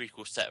be a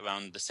prequel set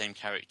around the same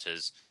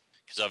characters,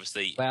 because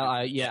obviously, Well, who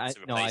can we get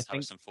to no, replace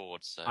Harrison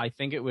Ford. So I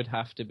think it would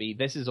have to be.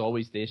 This is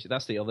always the issue.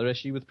 That's the other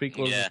issue with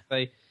prequels. Yeah. I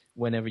say,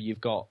 whenever you've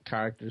got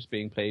characters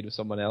being played with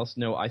someone else.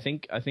 No, I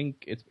think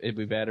it'd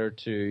be better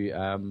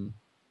to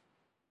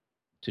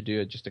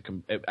do it just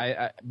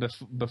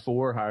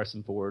before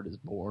Harrison Ford is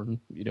born.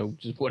 You know,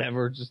 just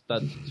whatever, just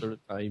that sort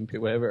of time,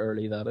 whatever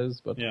early that is.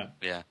 But Yeah.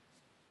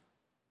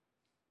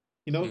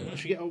 You know what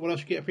else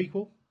should get a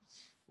prequel?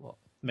 What?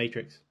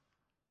 Matrix.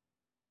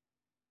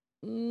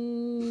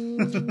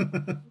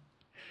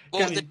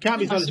 Well, Can't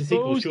be I as a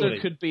sequel, suppose surely. there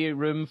could be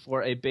room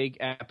for a big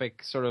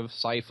epic sort of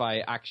sci-fi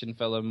action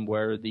film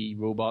where the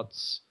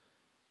robots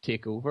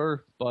take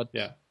over, but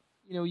Yeah.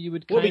 you know, you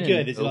would. What would be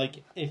kinda good is know-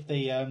 like if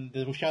the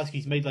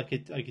Wachowskis made like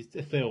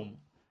a film,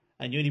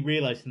 and you only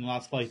realised in the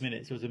last 5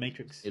 minutes it was a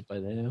Matrix. it by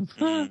them.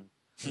 Mm.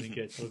 That'd be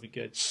good. That'd be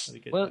good. That'd be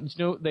good. Well, you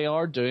know, they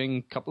are doing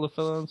a couple of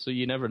films, so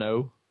you never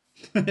know.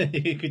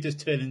 it could just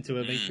turn into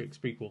a Matrix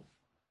prequel.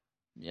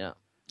 Yeah,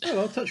 Oh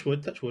well, touch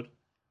wood.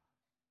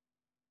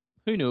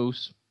 who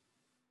knows?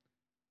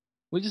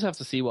 We just have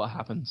to see what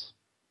happens.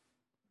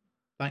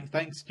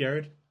 Thanks,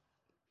 Jared.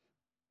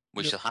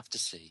 we shall have to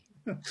see.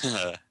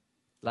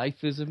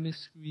 Life is a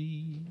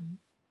mystery.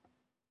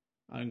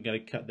 I'm gonna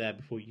cut there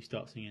before you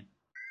start singing.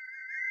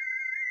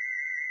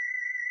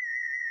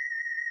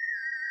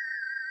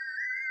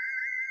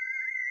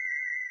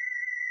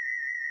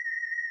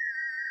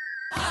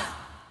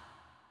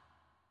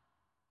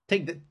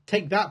 Take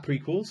that,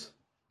 prequels.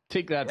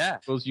 Take that, Yeah.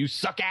 prequels, you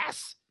suck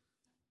ass.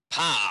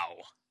 Pow!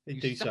 They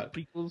You do suck, suck.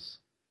 prequels.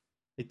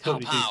 They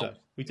totally Pow, do pow. suck.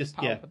 We just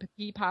Pow, yeah.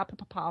 pow,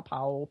 pow, pow,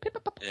 pow,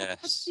 pow.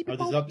 Yes. I'll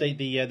just update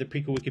the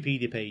prequel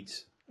Wikipedia page.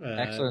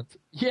 Excellent.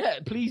 Yeah,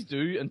 please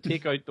do, and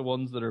take out the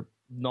ones that are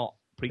not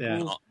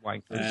prequels. Yeah.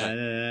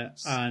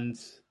 Wankers. And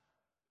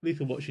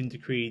Lethal Watching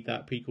decreed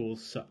that prequels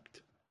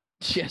sucked.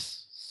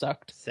 Yes,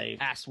 sucked.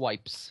 Saved. Ass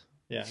wipes.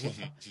 Yeah.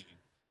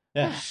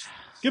 Yeah.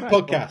 Good Right,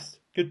 podcast.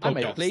 Good I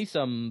might podcast. play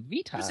some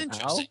Vita It was now.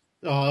 interesting.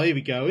 Oh, here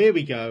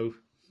we go.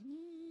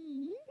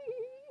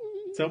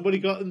 Somebody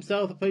got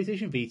themselves a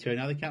PlayStation Vita and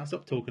now they can't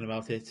stop talking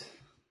about it.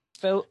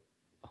 Felt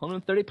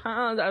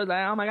 £130. I was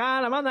like, oh my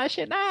god, I'm on that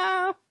shit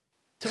now.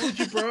 Told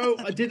you, bro.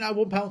 I didn't have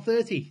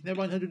 £1.30. Never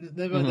mind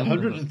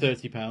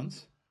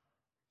 £130.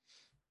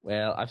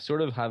 Well, I've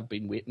sort of have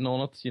been waiting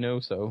on it, you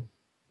know, so.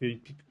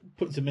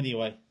 Put some money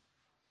away.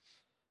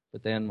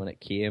 But then when it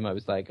came, I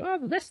was like, oh,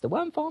 that's the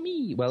one for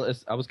me. Well,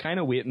 I was kind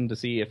of waiting to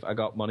see if I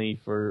got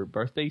money for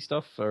birthday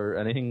stuff or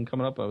anything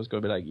coming up. I was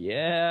going to be like,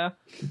 yeah.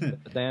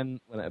 But then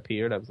when it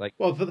appeared, I was like,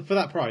 Well, for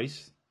that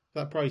price,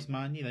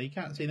 man, you know, you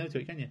can't say no to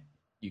it, can you?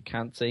 you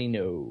can't say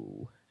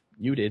no.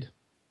 You did.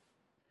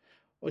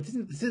 Well,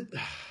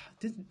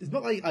 it's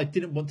not like I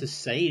didn't want to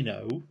say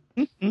no.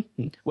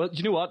 Well, do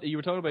you know what? You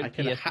were talking about I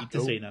kind of PSP had Go.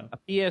 to say no. A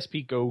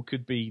PSP Go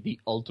could be the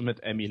ultimate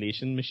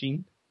emulation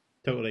machine.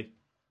 Totally.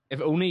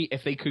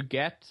 If they could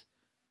get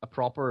a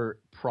proper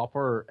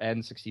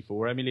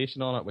N64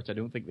 emulation on it, which I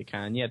don't think they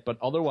can yet, but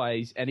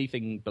otherwise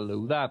anything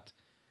below that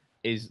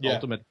is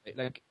ultimate.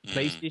 Like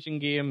PlayStation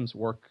games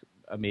work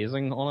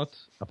amazing on it.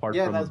 Apart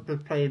Yeah, from that's been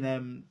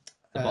playing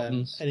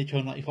buttons.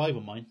 NHL 95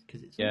 on mine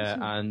because it's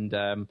awesome.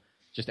 and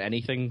just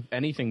anything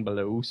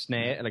below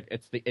SNES, like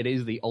it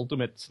is the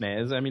ultimate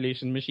SNES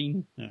emulation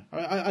machine. Yeah.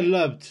 I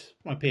loved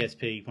my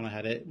PSP when I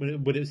had it when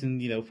it was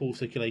in full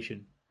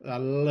circulation. I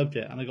loved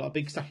it, and I got a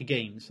big stack of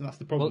games, and that's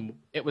the problem. Well,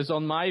 it was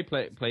on my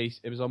place.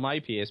 It was on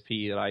my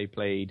PSP that I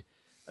played,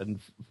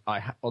 and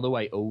although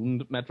I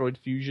owned Metroid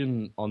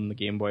Fusion on the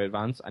Game Boy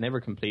Advance, I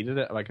never completed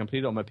it. I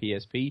completed it on my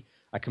PSP.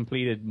 I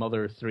completed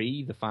Mother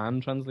 3, the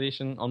fan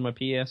translation, on my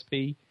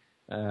PSP.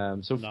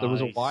 So there was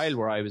a Nice. while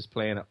where I was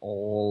playing it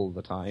all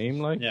the time.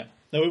 Like, Yeah.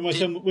 No, when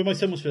my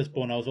son was first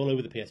born, I was all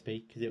over the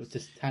PSP because it was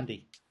just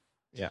handy.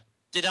 yeah.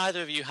 Did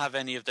either of you have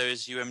any of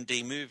those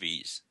UMD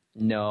movies?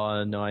 No,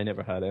 I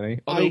never had any.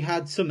 I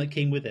had some that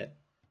came with it.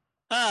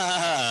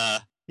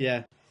 Ah,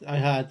 Yeah, I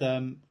had.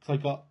 I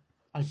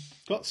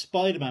got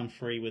Spider-Man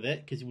free with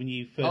it because when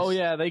you first, Oh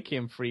yeah, they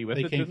came free with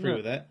they it. came didn't through they?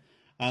 with it,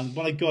 and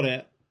when I got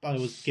it, I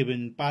was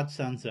given Bad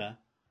Santa,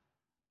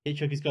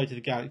 Hitchhiker's Guide to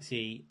the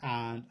Galaxy,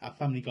 and a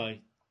Family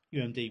Guy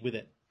UMD with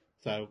it.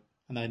 So,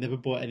 and I never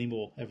bought any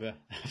more ever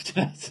after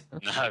that.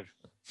 no.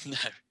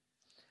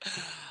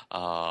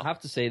 I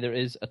have to say there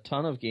is a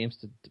ton of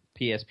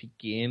PSP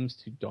games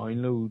to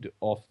download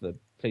off the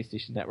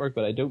PlayStation Network,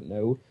 but I don't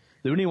know.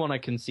 The only one I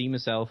can see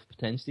myself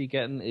potentially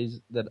getting is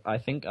that I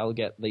think I'll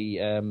get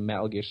the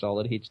Metal Gear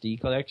Solid HD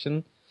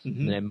collection,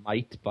 and then I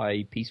might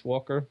buy Peace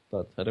Walker,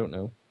 but I don't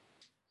know.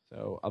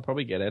 So I'll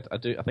probably get it. I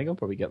think I'll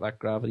probably get that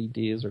Gravity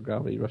Days or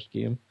Gravity Rush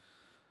game.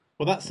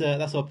 Well, that's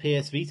our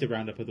PS Vita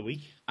roundup of the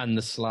week. And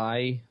the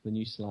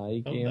new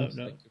Sly Oh, game.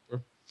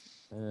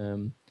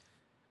 no.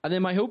 And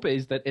then my hope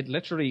is that it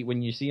literally,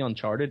 when you see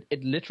Uncharted,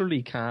 it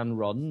literally can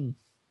run.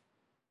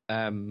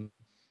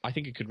 I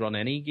think it could run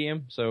any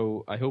game.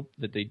 So I hope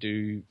that they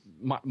do.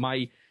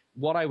 My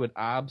what I would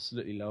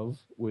absolutely love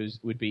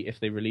would be if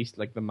they released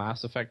like the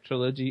Mass Effect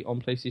trilogy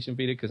on PlayStation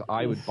Vita, because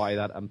I would buy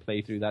that and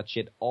play through that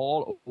shit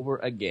all over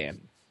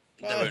again.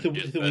 If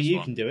the Wii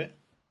U can do it.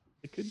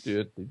 They could do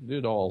it. They can do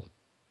it all.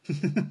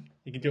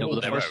 You can do it all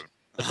the the first,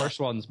 the first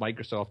one's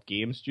Microsoft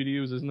Game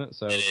Studios, isn't it?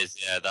 So it is,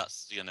 yeah.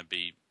 That's going to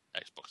be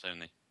Xbox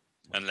only,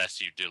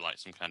 unless you do like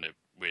some kind of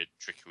weird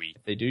trickery.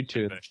 if they do 2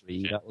 and conversion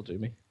 3, shit. that will do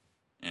me.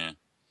 Yeah.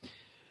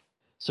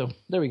 So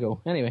there we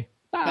go. Anyway,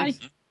 bye.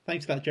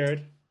 Thanks for that,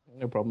 Jared.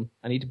 No problem.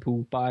 I need to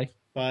poo. Bye.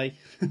 Bye.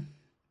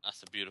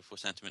 That's a beautiful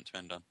sentiment to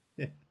end on.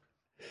 Yeah.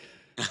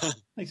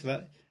 Thanks for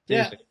that.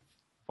 Yeah. Seriously,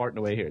 farting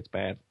away here. It's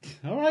bad.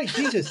 All right,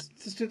 Jesus.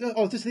 just trying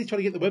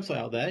to get the website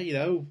out there,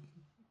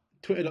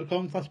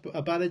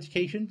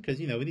 twitter.com/abadeducation, because,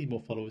 we need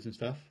more followers and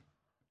stuff.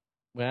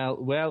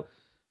 Well.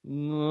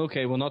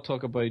 Okay, we'll not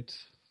talk about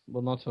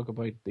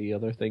the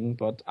other thing,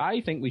 but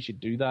I think we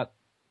should do that.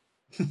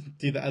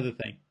 Do that other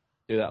thing.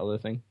 Do that other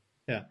thing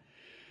Yeah.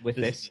 with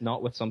this,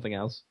 not with something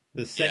else.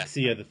 The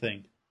sexy other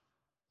thing.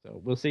 So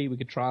we'll see. We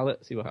could trial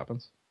it, see what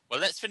happens. Well,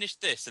 let's finish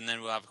this and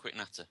then we'll have a quick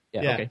natter.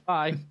 Yeah. Yeah. Okay.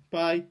 Bye.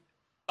 Bye.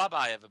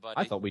 Bye-bye, everybody.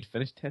 I thought we'd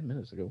finished 10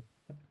 minutes ago.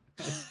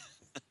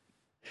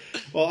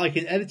 Well, I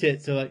can edit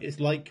it so it's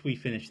like we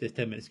finished this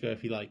 10 minutes ago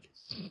if you like.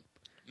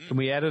 Can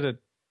we edit it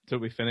till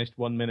we finished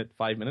 1 minute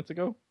 5 minutes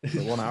ago?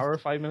 Or 1 hour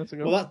 5 minutes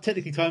ago? Well, that's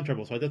technically time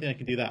travel, so I don't think I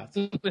can do that.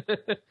 In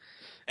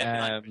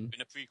a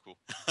prequel.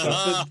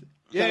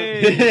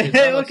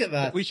 Yay! Look at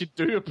that. We should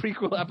do a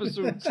prequel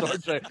episode. Star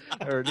Trek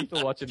or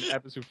Lethal Watching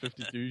episode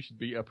 52 should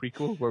be a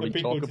prequel where A we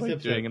prequel talk to about this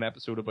episode. doing an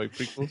episode about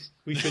prequels.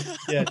 We should,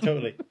 yeah,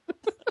 totally.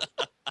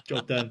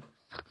 Job done.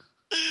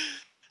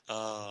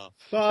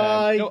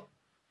 Bye. No,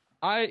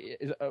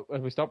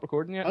 have we stopped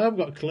recording yet? I haven't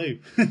got a clue.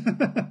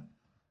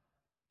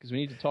 Because we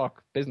need to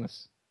talk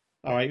business.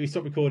 All right, we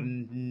stop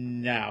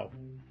recording now.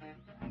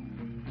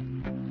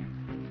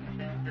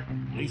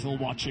 Lethal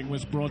Watching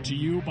was brought to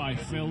you by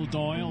Phil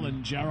Doyle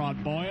and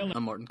Gerard Boyle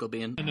I'm Martin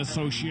Kilbean. in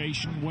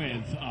association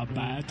with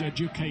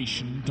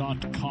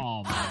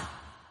abadeducation.com.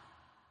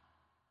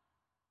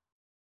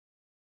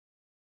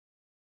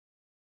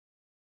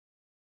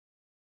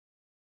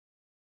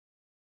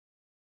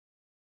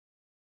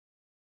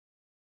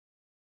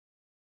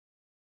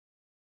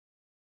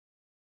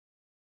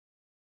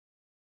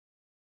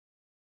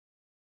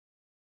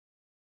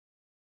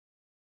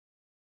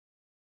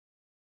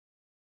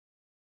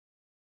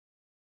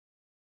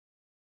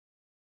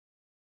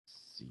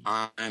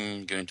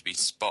 I'm going to be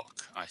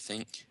Spock, I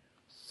think.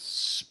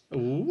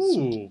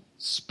 Ooh.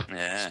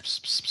 Yeah.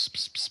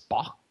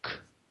 Spock.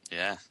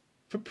 Yeah.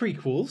 For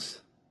prequels,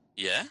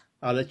 Yeah?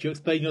 I'll let you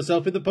explain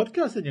yourself in the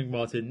podcast then, young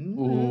Martin.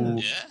 Ooh,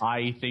 Yeah.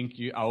 I think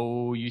you.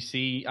 Oh, you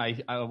see,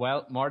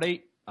 well,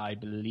 Marty, I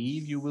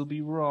believe you will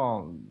be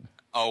wrong.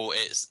 Oh,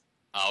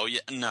 yeah.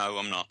 No,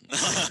 I'm not.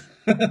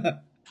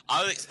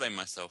 I'll explain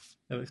myself.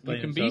 He'll explain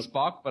You can be himself.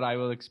 Spock, but I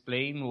will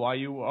explain why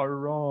you are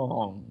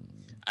wrong.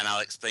 And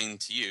I'll explain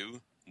to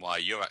you why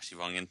you're actually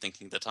wrong in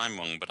thinking that I'm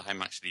wrong, but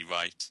I'm actually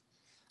right.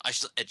 I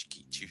shall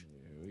educate you.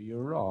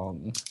 You're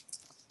wrong.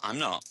 I'm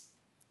not.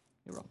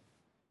 You're wrong.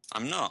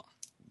 I'm not.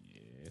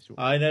 Yes, you're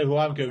I know who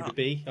I'm going to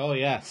be. Oh,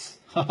 yes.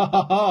 Ha ha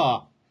ha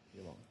ha.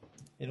 You're wrong.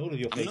 In all of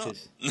your I'm not.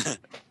 faces.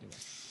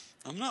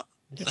 I'm not.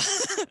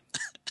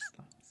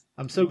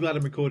 I'm so glad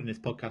I'm recording this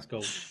podcast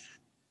gold.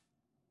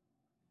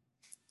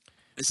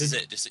 This is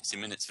it. Just 60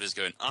 minutes of us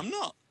going, I'm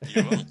not.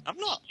 You're wrong. I'm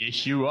not.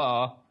 Yes, you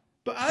are.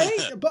 But I'm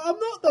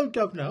not though,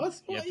 Governor.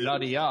 That's You what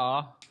bloody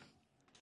are.